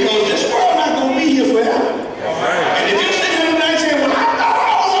you, because this world not going to be here forever. And if you sit here tonight saying, well, I thought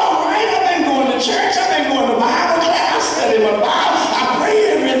I was all right, I've been going to church, I've been going to Bible class, I study my Bible, I pray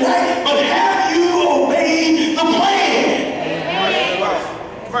every night, but have you obeyed the plan?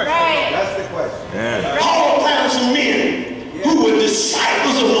 That's the question. Paul found some men who were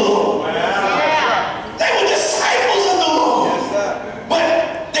disciples of the Lord. They were disciples of the Lord.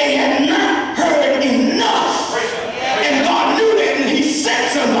 But they had not heard enough. And God knew that, and he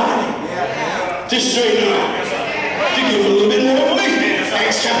sent somebody to straighten them out. To give them a little bit more information.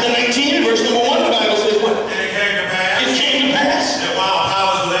 Acts chapter 19, verse number 1, the Bible says what? And it came to pass It came to pass. that while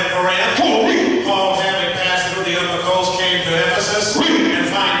Apollos was at Corinth, Come on, read. Paul, having passed through the upper coast, came to Ephesus, Read. and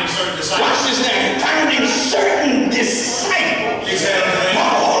finding certain disciples. Watch this now. Finding certain disciples. He said unto them,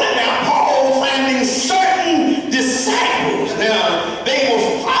 Hold it now. Paul finding certain disciples. Now, they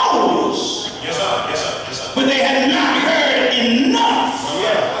were followers, Yes, sir. Yes, sir. Yes, sir. but they had not heard enough.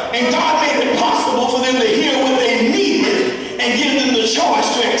 And God made it possible for them to hear what they needed and give them the choice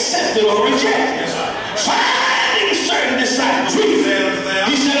to accept it or reject it. Yes, sir. Finding certain disciples. He said unto them,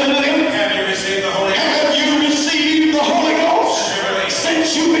 He said unto them, have you received the Holy Ghost? have you received the Holy Ghost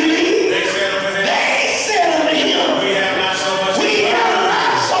since you believe? They said unto him, They said unto him, we have not so much we have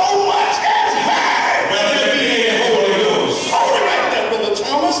not so much as heard whether there be any Holy Ghost. Hold it right there, Brother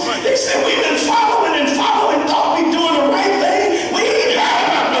Thomas. They said we've been following and following, thought we doing the right thing. We ain't heard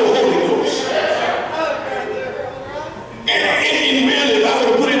about no Holy Ghost. And really, if I would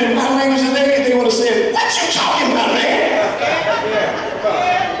have put it in my language today, they would have said, what you talking about, man?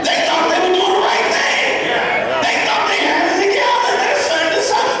 They thought they were doing the right thing. They thought they had it together.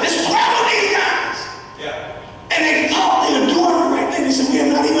 There's 12 of these guys. And they thought they were doing the right thing. They said, we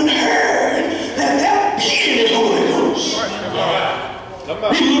have not even heard that there be any Holy Ghost. Read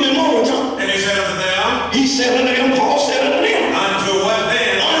a little bit more, Tom. And he said unto them, He said unto them, Paul said unto them, unto what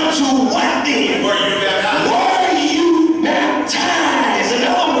then unto what then? were you baptized? Were you baptized? In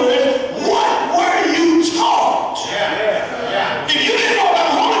other words, what were you taught? If you didn't know about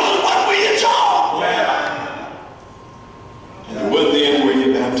the Holy Ghost, what were you taught? And what then were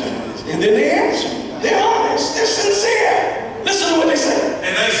you baptized? And then they answer. They're honest. They're sincere. Listen to what they say.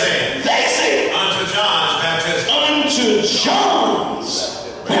 And they said, They say, unto John's baptism. unto John's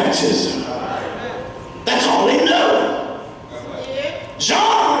baptism. That's all they know.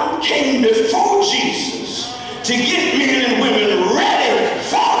 John came before Jesus to get men and women ready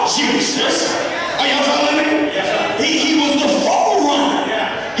for Jesus. Are y'all following me? He was the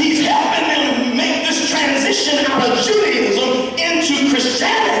forerunner. He's helping them make this transition out of Judaism into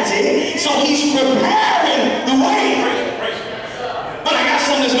Christianity, so he's preparing the way. But I got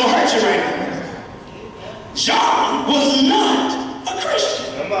something that's going to hurt you right now. John was not a Christian.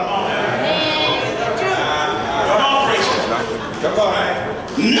 Come on, preacher. Come on.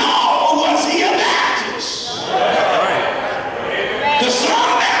 Nor was he a Baptist. Because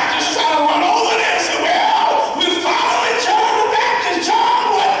some Baptists try to run over there and say, well, we're following John the Baptist. John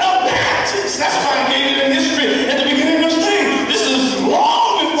wasn't a Baptist. That's why I gave it in history at the beginning of this thing. This is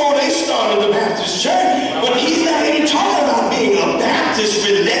long before they started the Baptist church. But he's not even talking about being a Baptist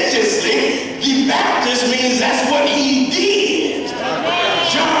religiously. The Baptist means that's what he did.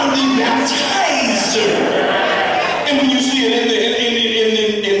 John the Baptizer.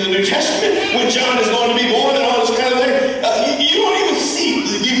 Testament, when John is going to be born and all this kind of thing, you don't even see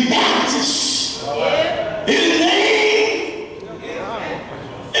the Baptist. His name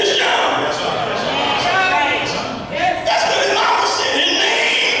is John. That's what his mama said. His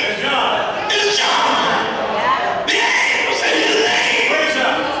name is John. The angel said his name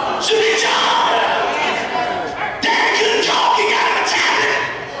should be John. Dad couldn't talk. He got a tablet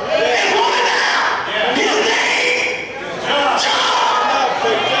and wrote it down. His name, John.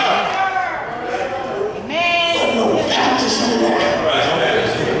 But no baptism in that.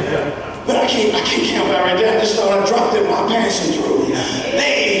 But I can't count that right there. I just thought I dropped it while passing through.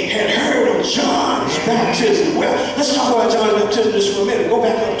 They had heard of John's baptism. Well, let's talk about John's baptism just for a minute. Go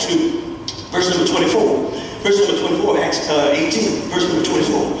back up to verse number 24. Verse number 24, Acts 18, verse number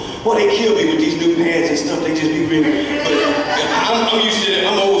 24. Well, they kill me with these new pads and stuff. They just be really, but I'm used to that.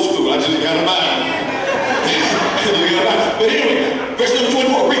 I'm old school. I just got a Bible. But anyway, verse number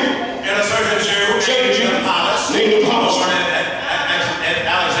 24, read. And a certain Jew named Apollos, named Apollos, born at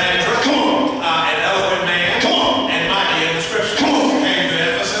Alexandria, come on, an eloquent man, come on, and mighty in the scriptures, come on, came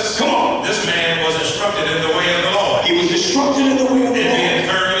to Ephesus. Come on. This man was instructed in the way of the Lord. He was instructed in the way of the Lord. And being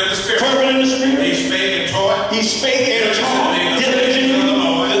fervent in the spirit. Fervent in the spirit. He spake and taught. He spake and taught diligently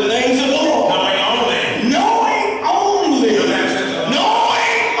the things of the Lord. Knowing only the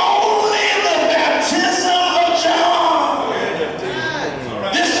baptism of John.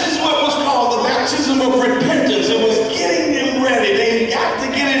 This is what was called the baptism of repentance. It was getting them ready. They got to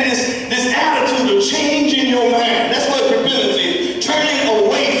get in this attitude of changing your mind. That's what repentance is. Turning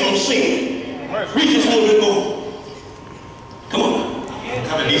away from sin. Read just a little bit more. Come on.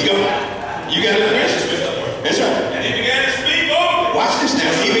 He's going. You got it, Chris? That's right. And he began to speak boldly. Watch this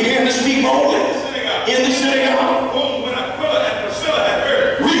now. He began to speak boldly in the synagogue. Whom when Aquila and Priscilla had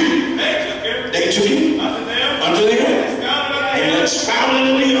heard, Read. they took him Unto them. unto them, And expounded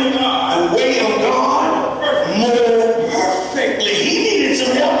to them the way of God more perfectly. He needed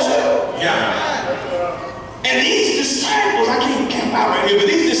some help too. Yeah. And these disciples, I can't camp out right here, but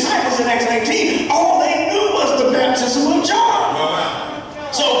these disciples in Acts 19, all they knew was the baptism of John.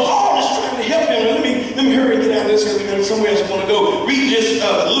 So Paul is trying to help him. Let me hurry and get out of this here because somewhere else I want to go. Read just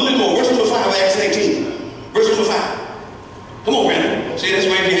a little bit more. Verse number 5 of Acts 18. Verse number 5. Come on, Brandon. See, that's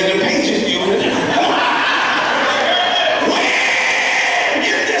why if you had them pages, you would have. Come on. When?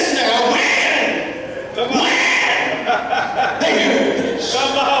 Get this now. When? They heard this.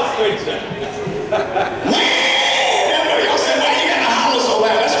 Come on, preacher. When? I know y'all said, why you got to holler so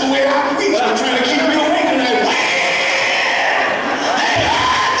loud? That's the way I preach. I'm trying to keep you awake tonight. When? They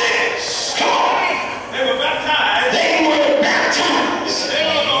heard this. Come on. They were baptized. They were baptized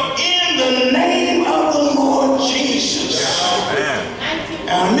in the name of the Lord Jesus.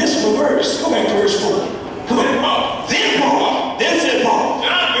 I missed my verse. Go back to verse 4. Come on. Then Paul. Then said Paul.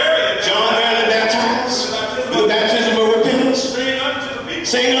 John verily baptized with the baptism of repentance,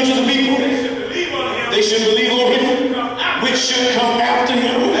 saying unto the people, they should believe on him, which should come after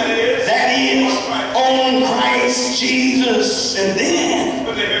him. That is, on Christ Jesus. And then,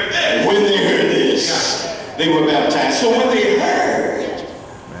 when they heard this, they were baptized. So when they heard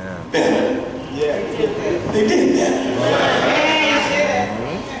better, they did better.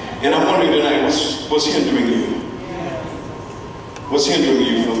 And I'm wondering tonight, what's hindering you? What's hindering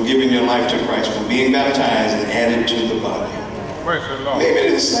you from giving your life to Christ, from being baptized and added to the body? Maybe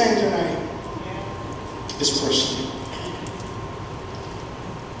this thing tonight is personal.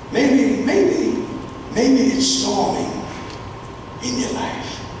 Maybe it's storming in your life.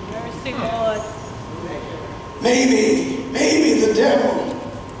 Maybe the devil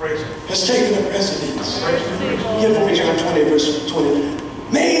has taken up residence. Give me John 20, verse 29.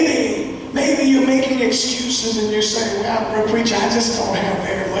 Maybe you're making excuses and you say, well, preacher, I just don't have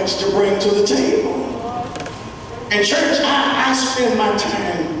very much to bring to the table. And church, I spend my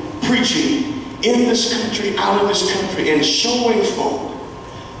time preaching in this country, out of this country, and showing folk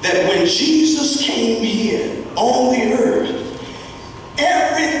that when Jesus came here on the earth,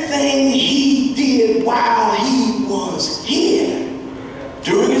 everything he did while he was here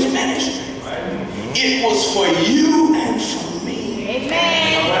during his ministry, it was for you and for me.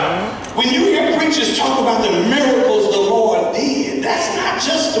 Amen. When you hear preachers talk about the miracles the Lord did, that's not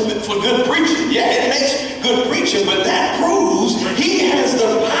just for good preaching. Yeah, it makes good preaching, but that proves he has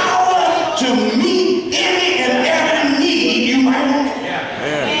the power to meet any and every need you might have.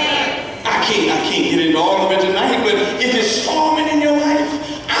 I can't get into all of it tonight, but if it's storming in your life,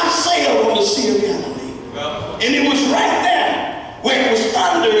 I've sailed on the Sea of Galilee. And it was right there where it was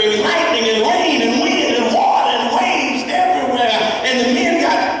thunder and lightning and rain and wind and water and waves everywhere. And the men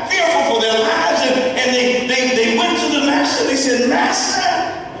got fearful for their lives, and they went to the master. They said, Master,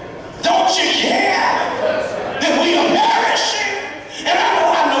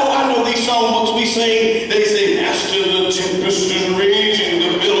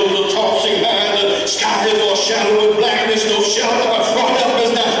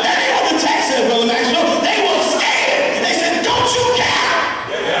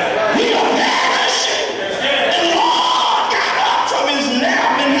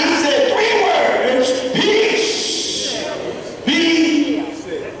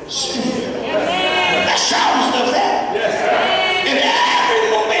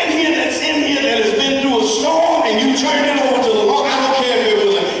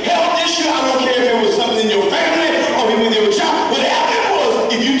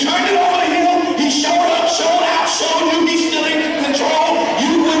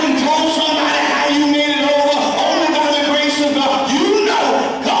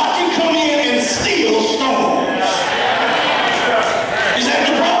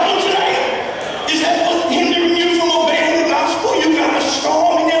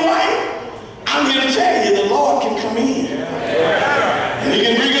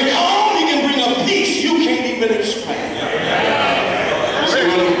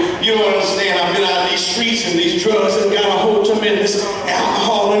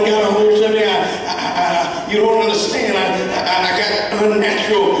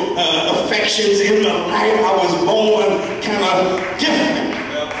 spiritual affections in my life. I was born kind of different.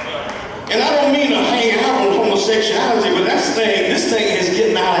 And I don't mean to hang out on homosexuality, but this thing is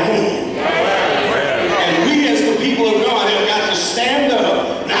getting out of hand. And we as the people of God have got to stand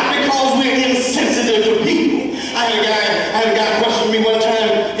up, not because we're insensitive to people. I had a guy question me one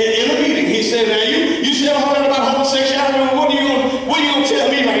time in a meeting. He said, now you said all that about homosexuality, what are you gonna tell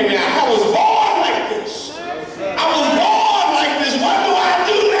me right now? I was born like this. I was born like this. What do I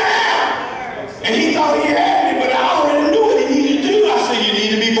do now? And he thought he had me, but I already knew what he needed to do. I said, you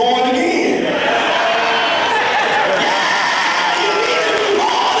need to be born again.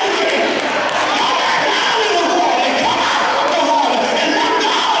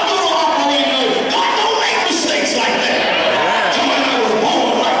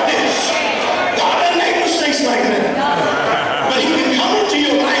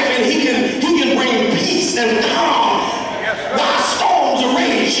 And calm while storms are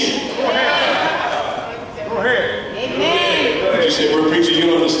raging. Go ahead. Amen. You said, well, preacher,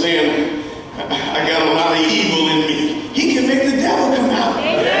 you understand, I got a lot of evil in me. He can make the devil come out.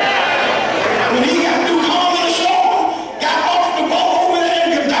 When he got through calming the storm, got off the boat over there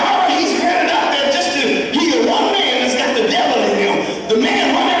in Hinders, he's headed out there just to heal one man that's got the devil in him. The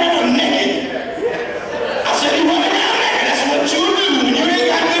man running around naked. I said, he running around naked. That's what you do when you ain't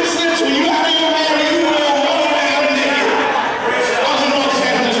got good sense, when you out of your man.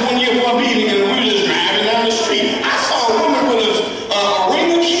 Meeting, and we were just driving down the street. I saw a woman with a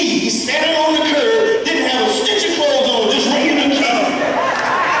ring of keys standing on the curb, didn't have a stitch of clothes on, just ringing the key.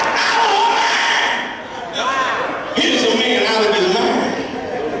 Here's a man out of his mind.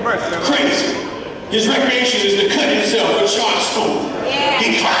 Crazy. His recreation is to cut himself with sharp stone.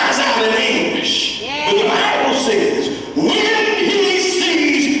 He cries out in anguish. But the Bible says, when he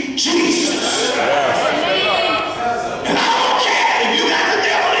sees Jesus. And I don't care if you got the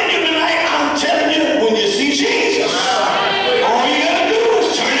devil in you tonight, I'm telling you, when you see Jesus, all you got to do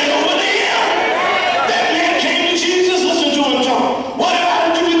is turn it over to him. That man came to Jesus, listen to him talk. What have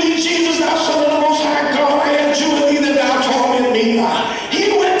I to do with thee, Jesus, thou son of the Most High God? I adjure thee that thou torment me not.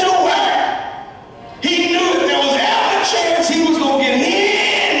 He went to work. He knew if there was ever a chance he was going to get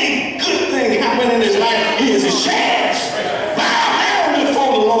any good thing happen in his life, here's his chance. Bow down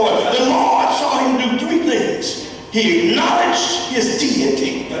before the Lord. The Lord saw him do three things. He acknowledged his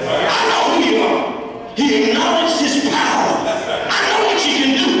deity. I know who you are. He acknowledged his power. I know what you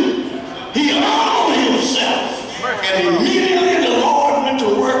can do. He humbled himself. And immediately the Lord went to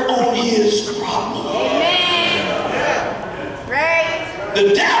work on his problem.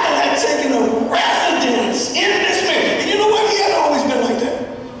 The devil had taken a residence in this man. And you know what? He had always been like that.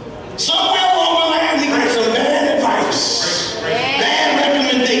 Somewhere along the line, he got some bad advice, bad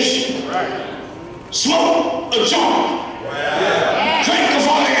recommendation. Smoke a joint. Drink a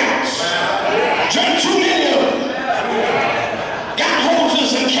 40 ounce. Drink too many of them. Got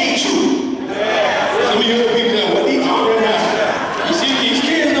hoses and K2. Some of you other people know what he talking about. You see, these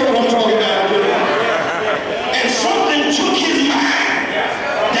kids know what I'm talking about. And something took his mind.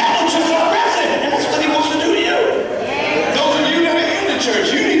 Devil took a resident, and that's what he wants to do to you. Those of you that are in the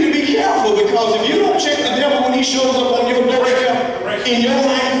church, you need to be careful, because if you don't check the devil when he shows up on your doorstep in your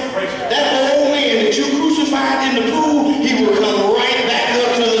life, that old man that you crucified in the pool, he will come right back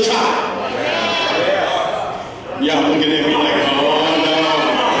up to the top. Y'all looking at me like, oh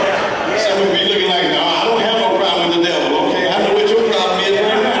no. Some of you looking like, no, I don't have no problem with the devil, okay? I know what your problem is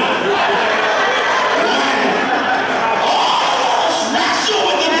right now. Wrestle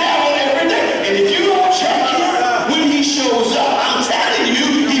with the devil every day. And if you don't check him when he shows up, I'm telling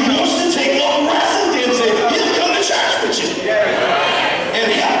you, he wants to take up residence. He'll come to church with you and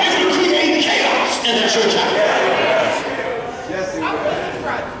help you to create chaos in the church house.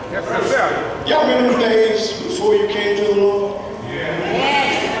 Y'all remember the days before you came to the Lord?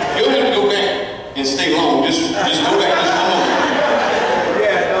 You don't have to go back and stay long. Just go back just one moment.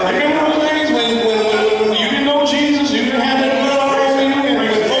 You remember those days when you didn't know Jesus, you didn't have that blood all over you, and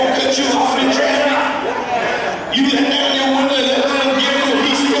your folk cut you off in traffic? You let down your window and let them give you a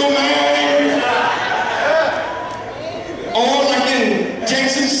piece of your mind? Or like in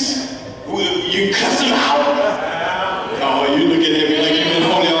Texas, you cuss them out? Oh, you looking at me like you've been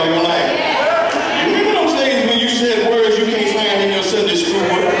holy all your life. You remember those days when you said words you can't find in your Sunday school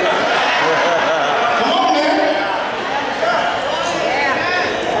book? Come on, man.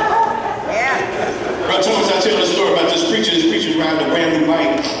 Brother Thomas, I tell the story about this preacher. This preacher's riding a brand new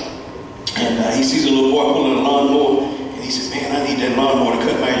bike, and he sees a little boy pulling a lawnmower, and he said, man, I need that lawnmower to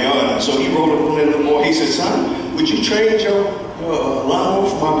cut my yard. And so he rode up on that little boy. He said, son, would you trade your lawnmower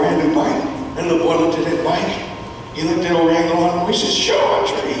for my brand new bike? And the little boy looked at that bike. He looked at old Wrangler lawnmower. He said, sure, I'll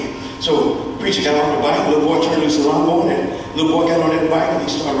trade. So preacher got on the bike. Little boy turned loose the lawnmower, and little boy got on that bike and he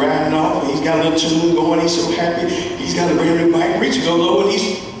started riding off. And he's got a little tune going. He's so happy. He's got a brand new bike. Preacher goes over and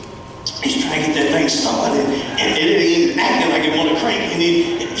he's trying to get that thing started, and it ain't acting like it want to crank. And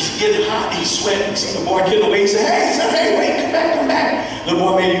he's getting hot. He's sweating. He seen the boy get away. He said, hey, wait, come back. The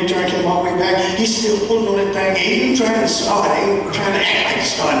boy made a U-turn, came all the way back. He's still pulling on that thing. Ain't even trying to start. Ain't trying to act like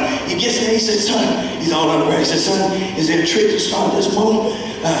it's starting. He gets there. He said, son, he's all on the ground. He said, son, is there a trick to start this motor?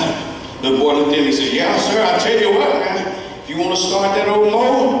 The boy looked at him. He said, yeah, sir. I'll tell you what, man. If you want to start that old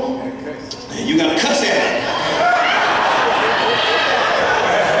motor, you got to cuss at it.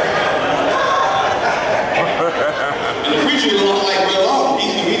 And the preacher was like, well, he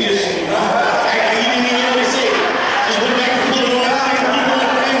just, he didn't even know what he said. Just went back and put it on that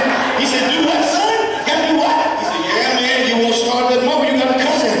thing. He said, do what, son? Got to do what? He said, yeah, man, you won't start that motor, you got to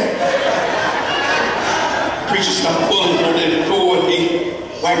cuss at it. The preacher stopped pulling on that cord. He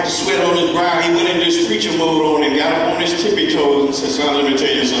wiped the sweat on his brow. He went into his preacher mode on and got up on his tippy toes and said, son, let me tell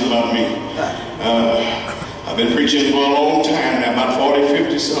you something about me. I've been preaching for a long time now, about 40,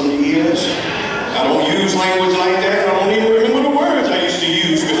 50 something years. I don't use language like that. I don't even remember the words I used to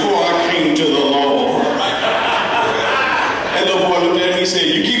use before I came to the Lord. And the boy looked at me and said,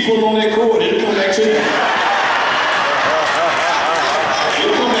 you keep pulling on that cord, it'll come back to you.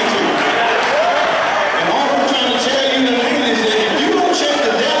 It'll come back to you. And all I'm trying to tell you tonight is that if you don't check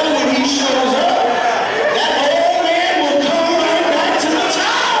the devil when he shows up, that old man will come right back to the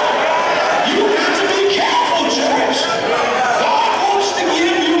top. You got to be careful, church. God wants to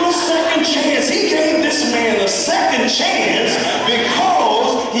give you a second chance. He gave this man a second chance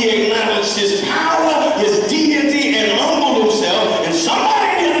because he acknowledged his power, his deity, and humbled himself. And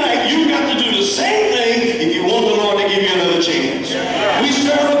somebody in tonight, you got to do the same thing if you want the Lord to give you another chance. We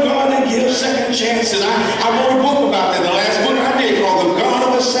serve a God that gives second chances. I wrote a book about that. The last book I did called The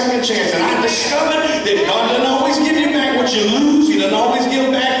God of a Second Chance. And I discovered that God doesn't always give you back what you lose. He doesn't always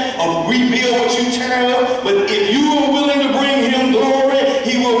give back or rebuild what you tear up. But if you are willing to bring him glory,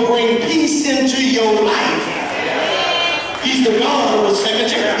 he will bring peace into your life. He's the God of a second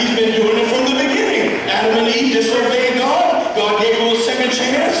chance. He's been doing it from the beginning. Adam and Eve disobeyed God. God gave them a second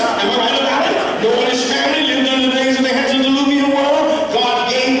chance. Am I right about it? Noah and his family lived in the days of the antediluvian world. God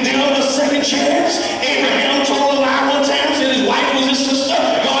gave them a second chance. Abraham told a lie one time, said his wife was his sister.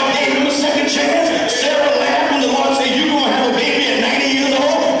 God gave him a second chance. Sarah laughed when the Lord said, you're going to have a baby at 90 years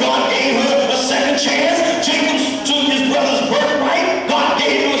old. God gave her a second chance. Jacob took his brother's birthright. God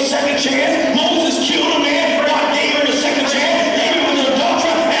gave him a second chance. Moses killed a man. God gave him a second chance. David was an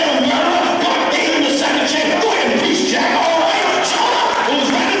adulterer and a murderer. God gave him a second chance. Go ahead and preach, Jack. All right. Show up. It was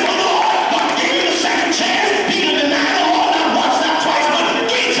ready for the Lord. God gave him a second chance. Peter denied the Lord not once, not twice, but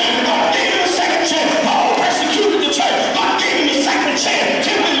 3 times. God gave him a second chance. Paul persecuted the church. God gave him a second chance.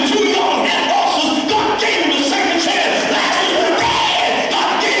 Timothy, 2 young and bosses. God gave him a second chance. Lazarus was dead.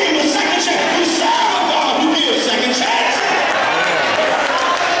 God gave him a second chance. We serve a God who gives second chance.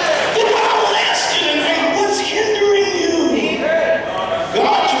 Then what I want to ask you tonight, what's hindering you?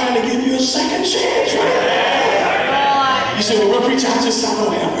 God trying to give you a second chance, right? You say, well, preacher, I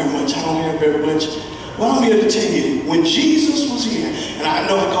don't have very much. I don't have very much. Well, I'm here to tell you, when Jesus was here, and I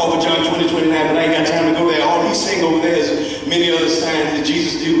know I call for John 20:29, but I ain't got time to go there. All he's saying over there is many other signs that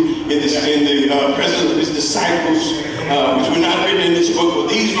Jesus do in the presence of his disciples, which were not written in this book, but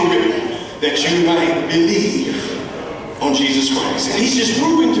these were written that you might believe on Jesus Christ. And he's just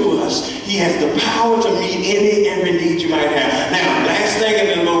proving to us he has the power to meet every need you might have. Now, last thing, and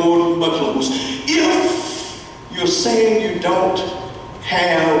then we'll close. If you're saying you don't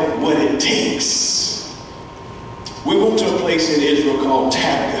have what it takes, we went to a place in Israel called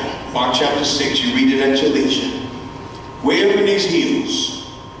Tabgha, Mark chapter 6. You read it at your leisure. Way up in these hills,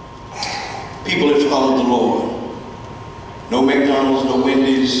 people that followed the Lord. No McDonald's, no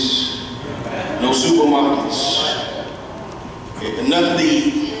Wendy's, no supermarkets. None of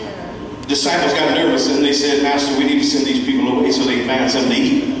the disciples got nervous and they said, Master, we need to send these people away so they can find something to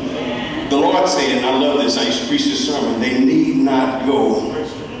eat. The Lord said, and I love this, I used to preach this sermon, they need not go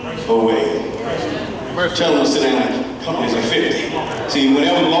away. Tell them to sit down and come on, it's like 50. See,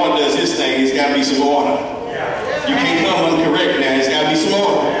 whenever the Lord does his thing, it's got to be some order. You can't come uncorrect now, it's got to be some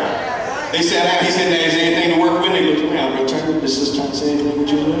order. They sat down, he said, now, is there anything to work with? They looked around, Brother Turner, does Sister Thomas say anything with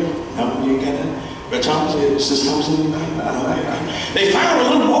you today? No, you ain't got that? Brother Thomas, Sister Thomas say anything? No. They found a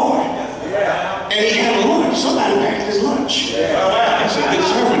little boy, and he had a lunch. Somebody packed his lunch. That's a good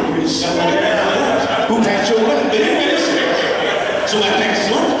sermon, Chris. Somebody packed his lunch. Who packed your lunch? But anyway, somebody packed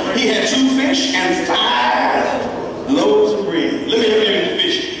his lunch. He had 2 fish and 5 loaves of bread. Let me look at the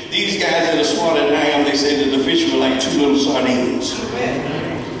fish. These guys that are smarter than I am, they say that the fish were like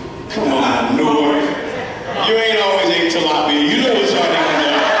Newark. You ain't always ate tilapia. You know what sardines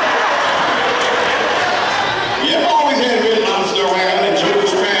are. You ever always had red lobster around and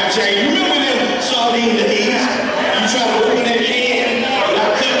Joe's crab shack? You remember them sardine days? You try to open that can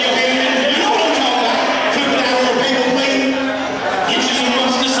without cutting your hand. You know what I'm talking about. Flip it out on a paper plate. Get you some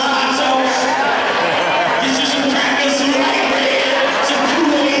mustard sauce. Get you some crackers, some light bread, some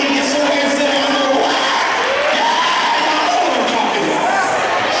Kool-Aid. Get somewhere and sit down and go, wow. Yeah, y'all know what I'm talking about.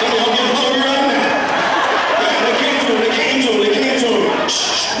 Some of y'all getting hungry right now. Yeah, they came to him.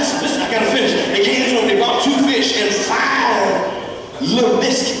 Shh, listen, I gotta finish. They came to him, they bought 2 fish and 5 little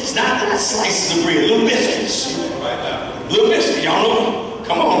biscuits. Not slices of bread, little biscuits. Little biscuits, y'all know?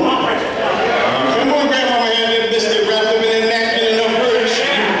 Come on, now. Come on, Grandmama had that biscuit wrapped up in that napkin and them birds.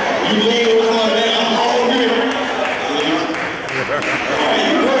 You lay over, come on down, I'm hungry.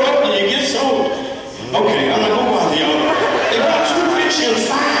 You grow up and you get sold. Okay, I'm not gonna bother y'all. They brought 2 fish and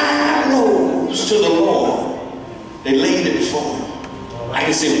 5 loaves to the Lord. They laid it before him. I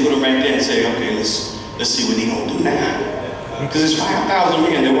can see him put him right there and say, okay, let's see what he gonna do now. Because there's 5,000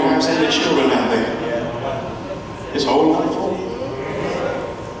 men, their wives and their children out there. It's a whole lot of folk.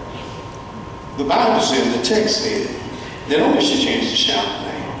 The Bible said, the text said, they don't wish to change the shout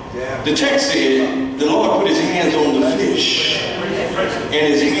now. The text said, the Lord put his hands on the fish and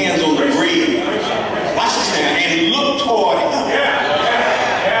his hands on the bread. Watch this now, and he looked toward heaven.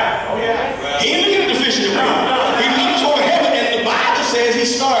 He ain't looking at the fish and the bread. He looked toward heaven, and the Bible says he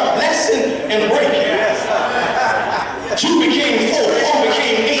started blessing and breaking. 2 became 4, 4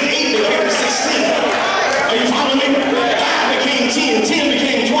 became 8, 8 became 16. Are you following me? 5 became 10, 10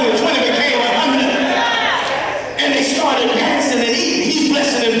 became 20, 20 became 100. And they started passing and eating. He's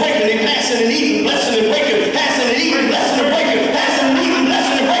blessing and breaking. They passing and eating, blessing and breaking, passing and eating, blessing and breaking, passing and eating,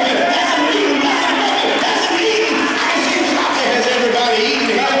 blessing and breaking, passing and eating, blessing and breaking, passing and eating. I can see him stop there. Has everybody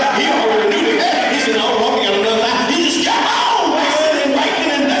eaten? He already knew that. He said, oh, we got another line. He just kept on blessing and breaking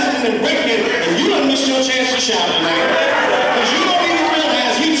and blessing and breaking. And you done missed your chance to shout tonight. Because you don't even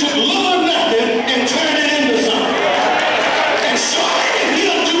realize he took little or nothing and turned it into something. And surely if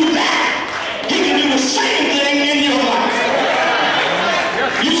he'll do that, he can do the same thing in your life.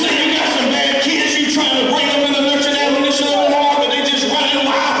 You say you got some bad kids you trying to bring them in the nurture admonition of the Lord, but they just running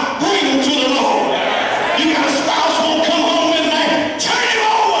wild. Bring them to the Lord. You got a spouse won't come home at night. Turn him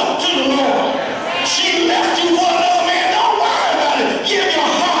over to the Lord. She left you for another man. Don't worry about it. Give your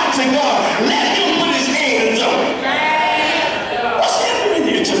heart to God. Let him put his hands on it. What's hindering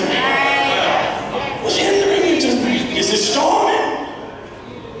you tonight? What's hindering you tonight? Is it storming?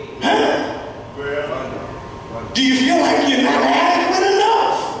 Huh? Do you feel like you're not adequate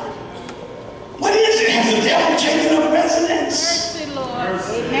enough? What is it? Has the devil taken up residence? Mercy, Lord.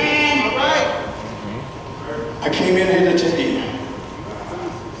 Amen. All right. I came in here to tell you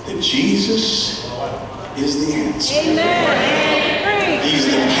that Jesus is the answer. Amen. He's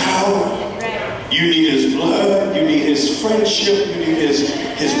the power. You need his blood. You need his friendship. You need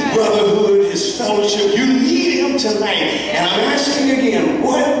his brotherhood, his fellowship. You need him tonight. And I'm asking again,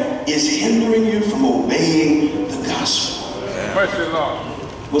 what is hindering you from obeying the gospel? Mercy, Lord.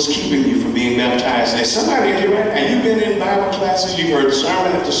 What's keeping you from being baptized? There's somebody here right now. You've been in Bible classes. You've heard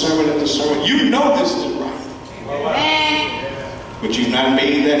sermon after sermon after sermon. You know this is right. Amen. But you've not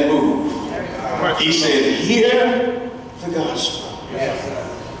made that move. He said, hear the gospel.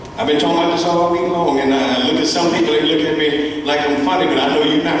 I've been talking about this all week long, and I look at some people, they look at me like I'm funny, but I know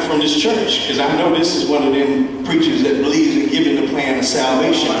you're not from this church, because I know this is one of them preachers that believes in giving the plan of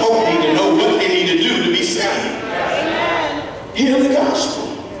salvation. Folk need to know what they need to do to be saved. Hear the gospel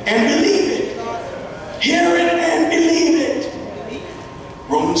and believe it. Hear it and believe it.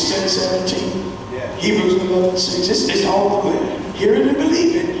 Romans 10:17, Hebrews 11:6, it's all there. Hear it and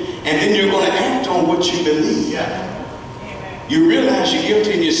believe it. And then you're going to act on what you believe. You realize you're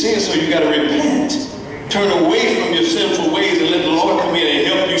guilty in your sin, so you got to repent. Turn away from your sinful ways and let the Lord come in and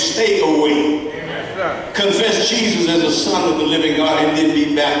help you stay away. Confess Jesus as the Son of the living God and then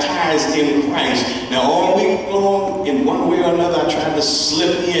be baptized in Christ. Now all week long, in one way or another, I tried to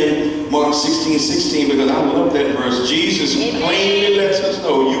slip in Mark 16:16 because I love that verse. Jesus plainly lets us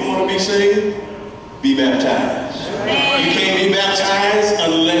know, you want to be saved? Be baptized. You can't be baptized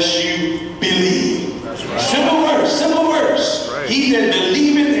unless you believe. Simple verse, simple verse. He that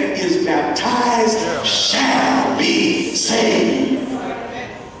believeth and is baptized shall be saved.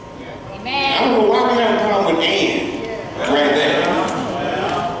 I don't know why we have a problem with and right there.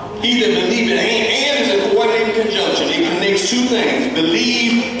 He that believeth, and is a coordinating conjunction. It connects two things,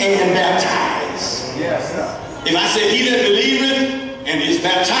 believe and baptize. If I said he that believeth and is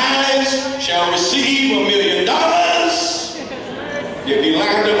baptized shall receive $1 million, you'd be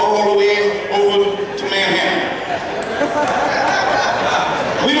lined up all the way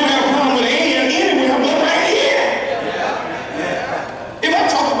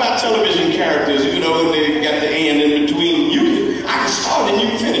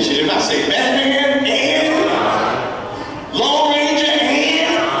say Batman and Lone Ranger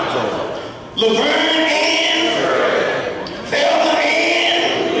and Laverne and Thelma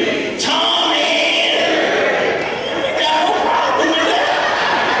and Tom and got no problem with that.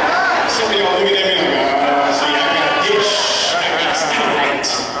 Some of y'all looking at me like, see, I got this. I got Starlight.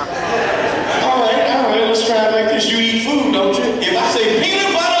 All right, let's try it like this. You eat food, don't you? If I say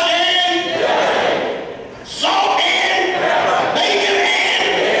peanut butter and salt and bacon and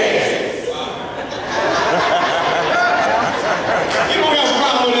you don't have a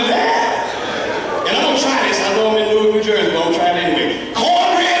problem with that. And I'm gonna try this. I know I'm in Newark, New Jersey, but I'm gonna try it anyway.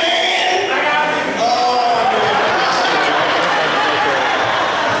 Cornbread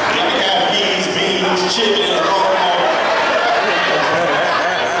and you got peas, beans, chicken, and all that.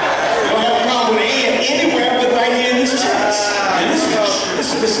 You don't have a problem with and anywhere but right here in this church. And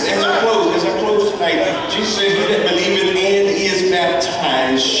listen, as I close tonight, Jesus says, he that believeth and is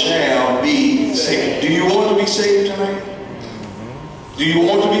baptized shall be saved. Do you want to be saved tonight? Do you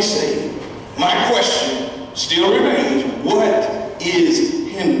want to be saved? My question still remains, what is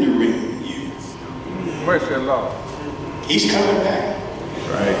hindering you? Mercy, Lord. He's coming back.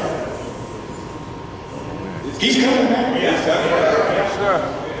 Right. He's coming back. Yes, sir.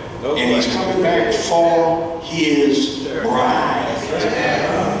 And he's coming back for his bride.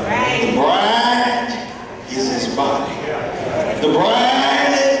 The bride is his body. The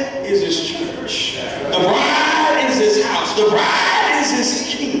bride is his church. The bride is his house. The bride is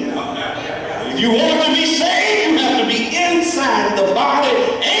his kingdom. If you want to be saved, you have to be inside the body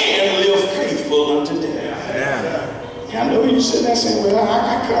and live faithful unto death. I know you sit there saying, well,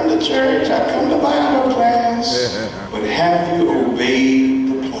 I come to church, I come to Bible class, but have you obeyed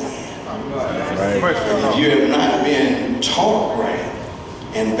the plan? If you have not been taught right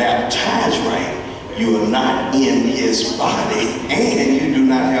and baptized right, you are not in his body and you do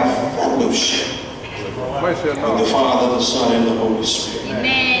not have fellowship with the Father, the Son, and the Holy Spirit.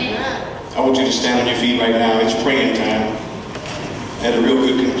 Amen. I want you to stand on your feet right now. It's praying time. I had a real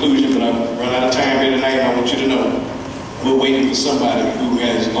good conclusion, but I've run out of time here tonight, and I want you to know we're waiting for somebody who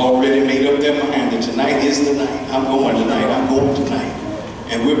has already made up their mind that tonight is the night. I'm going tonight. I'm going tonight.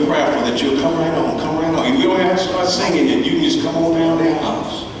 And we're prayerful that you'll come right on. Come right on. We don't have to start singing it. You can just come on down their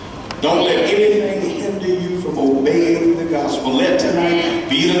house. Don't let anything hinder you from obeying the gospel. Let tonight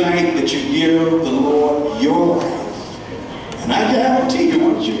be the night that you give the Lord your life. And I guarantee you,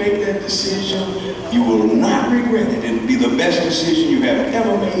 once you make that decision, you will not regret it. It'll be the best decision you have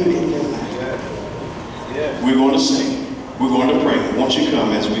ever made in your life. We're going to sing. We're going to pray. Won't you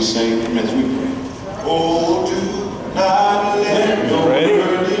come as we sing and as we pray? Oh, do not let your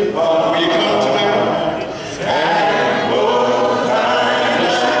word depart. Will you come tonight? And will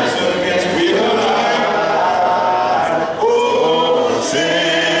you come tonight? Oh,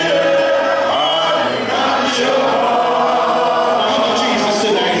 sin, I'm not sure. Come to Jesus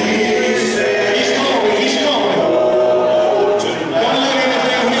tonight. He's calling. He's calling. Don't let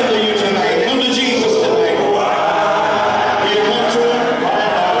anything hinder you tonight. Come to Jesus tonight. Will you come to him?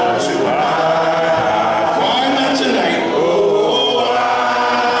 Why not tonight? Oh, I. Oh,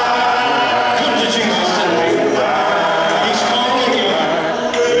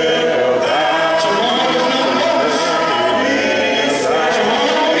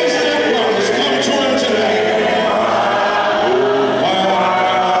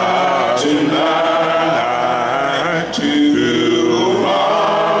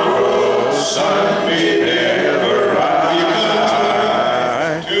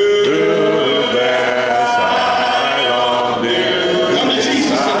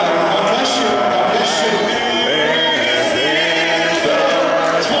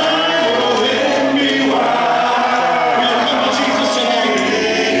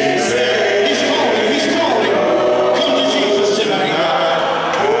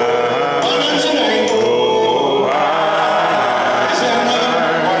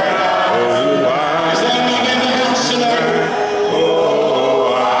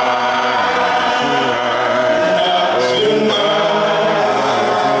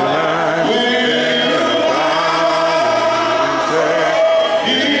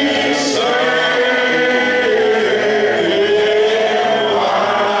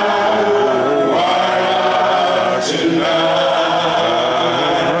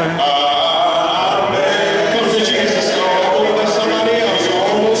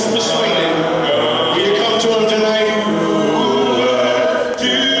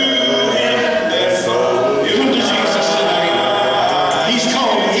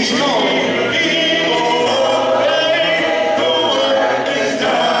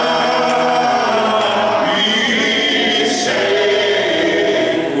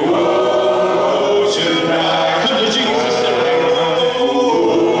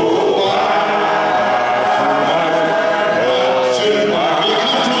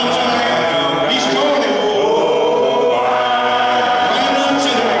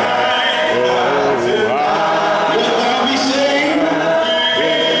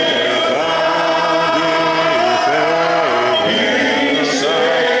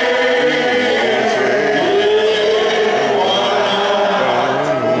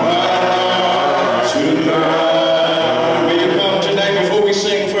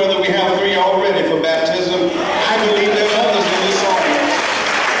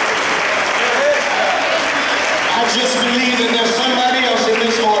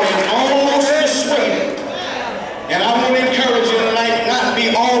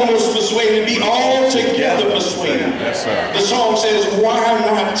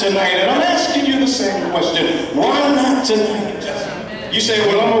 question. Why not tonight? You say,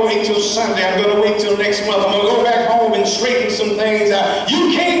 well, I'm going to wait till Sunday. I'm going to wait till next month. I'm going to go back home and straighten some things out.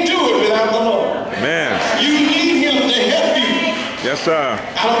 You can't do it without the Lord. Man. You need him to help you. Yes, sir.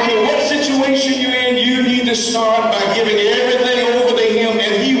 I don't care what situation you're in, you need to start by giving everything over to him,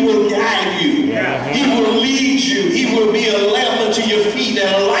 and he will guide you. He will lead you. He will be a lamp unto your feet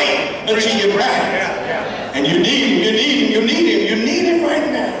and a light unto your path. And you need him, you need him, you need him, you need him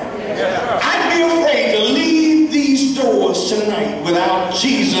right now. I'd be afraid to leave these doors tonight without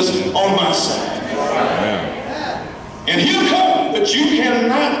Jesus on my side. And he'll come, but you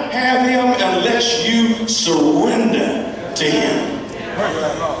cannot have him unless you surrender to him.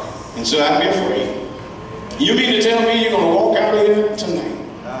 And so I'd be afraid. You mean to tell me you're going to walk out of here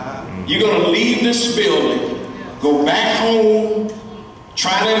tonight? You're going to leave this building, go back home,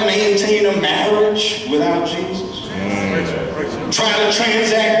 try to maintain a marriage without Jesus? Try to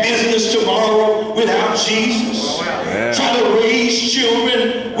transact business tomorrow without Jesus? Try to raise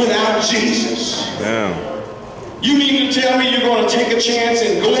children without Jesus? You mean to tell me you're going to take a chance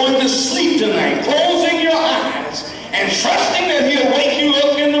and going to sleep tonight, closing your eyes and trusting that he'll wake you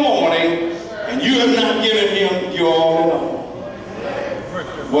up in the morning and you have not given him your all in all?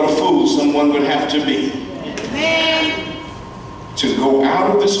 What a fool someone would have to be to go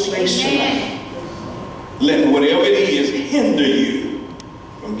out of this place tonight, let whatever it is hinder you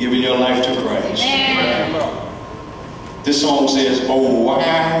from giving your life to Christ. This song says, oh,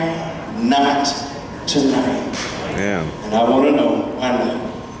 why not tonight? And I want to know, why not?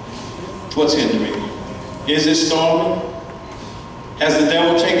 What's hindering you? Is it storming? Has the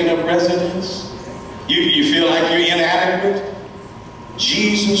devil taken up residence? You feel like you're inadequate?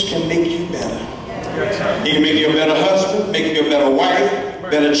 Jesus can make you better. He can make you a better husband, make you a better wife,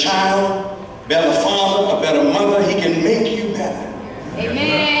 better child, better father, a better mother. He can make you better.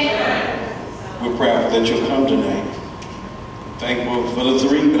 Amen. We're proud that you'll come tonight. Thankful for the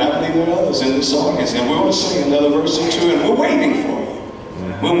three, but I believe there are others in this audience. And we're going to sing another verse or two, and we're waiting for you.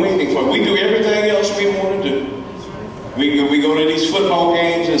 We're waiting for you. We do everything else we want to do. We go to these football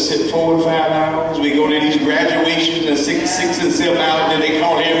games and sit 4 and 5 hours. We go to these graduations and 6 and 7 hours. Then they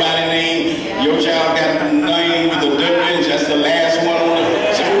call everybody's name. Your child got the name with the W. That's the last one on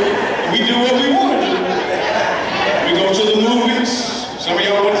it. So we do what we want to do. We go to the movies. Some of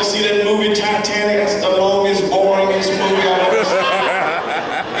y'all went to see that movie Titanic. That's the longest, boringest movie I've ever seen.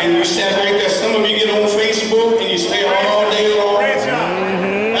 And you sat right there. Some of you get on Facebook and you stay all day long.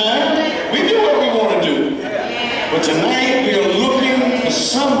 We do what we want to do. But tonight we are looking for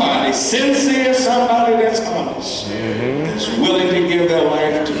somebody sincere, somebody that's honest, that's willing to give their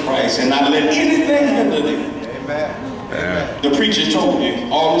life to Christ and not let anything hinder them. The preacher told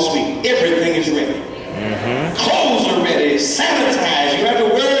you all this week, everything is ready. Clothes are ready, sanitized. You don't have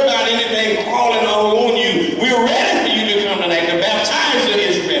to worry about anything crawling all on you. We're ready for you to come tonight. The baptizer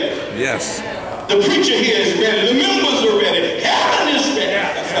is ready. Yes. The preacher here is ready. The members are ready. Heaven is ready.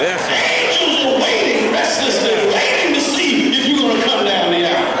 Yes. Angels are waiting, restlessly waiting to see if you're going to come down the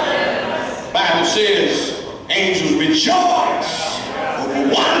aisle. Bible says, angels rejoice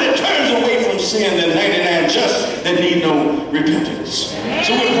over one that turns away from sin than 99 just that need no repentance.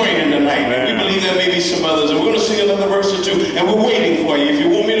 So we're praying tonight. We believe there may be some others. And we're going to sing another verse or two. And we're waiting for you. If you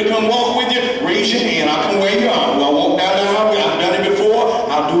want me to come walk with you, raise your hand. I'll come where you are. I'll walk down the aisle. I've done it before.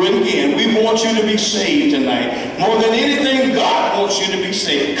 I'll do it again. We want you to be saved tonight. More than anything, God wants you to be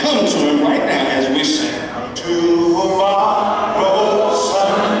saved. Come to him right now as we sing. Tomorrow,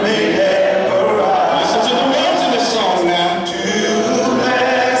 sun may never rise. Listen to the words of this song now.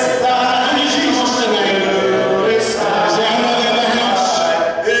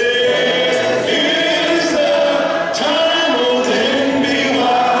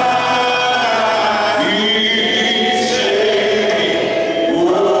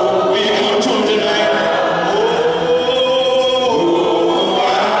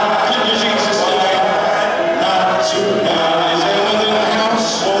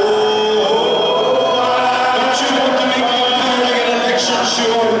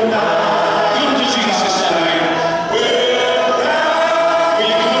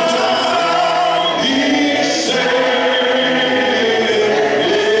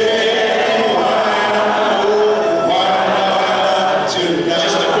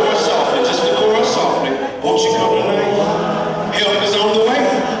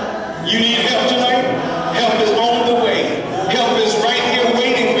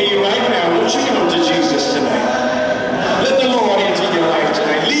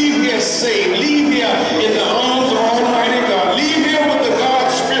 Leave here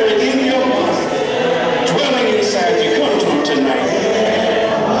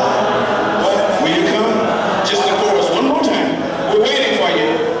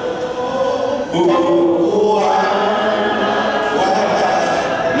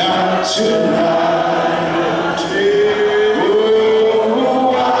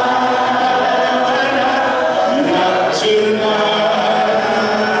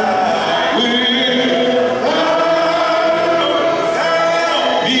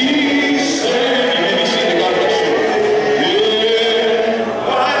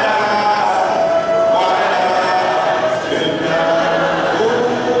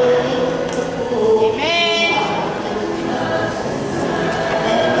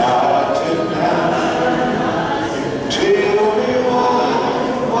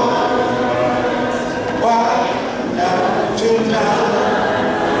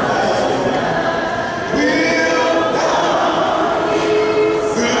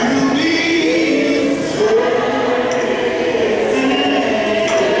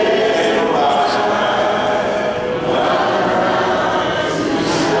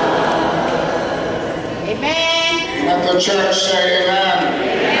the church say amen.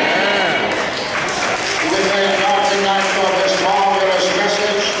 We thank God tonight for this marvelous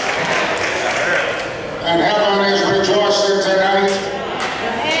message. And heaven is rejoicing tonight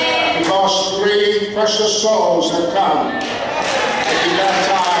because 3 precious souls have come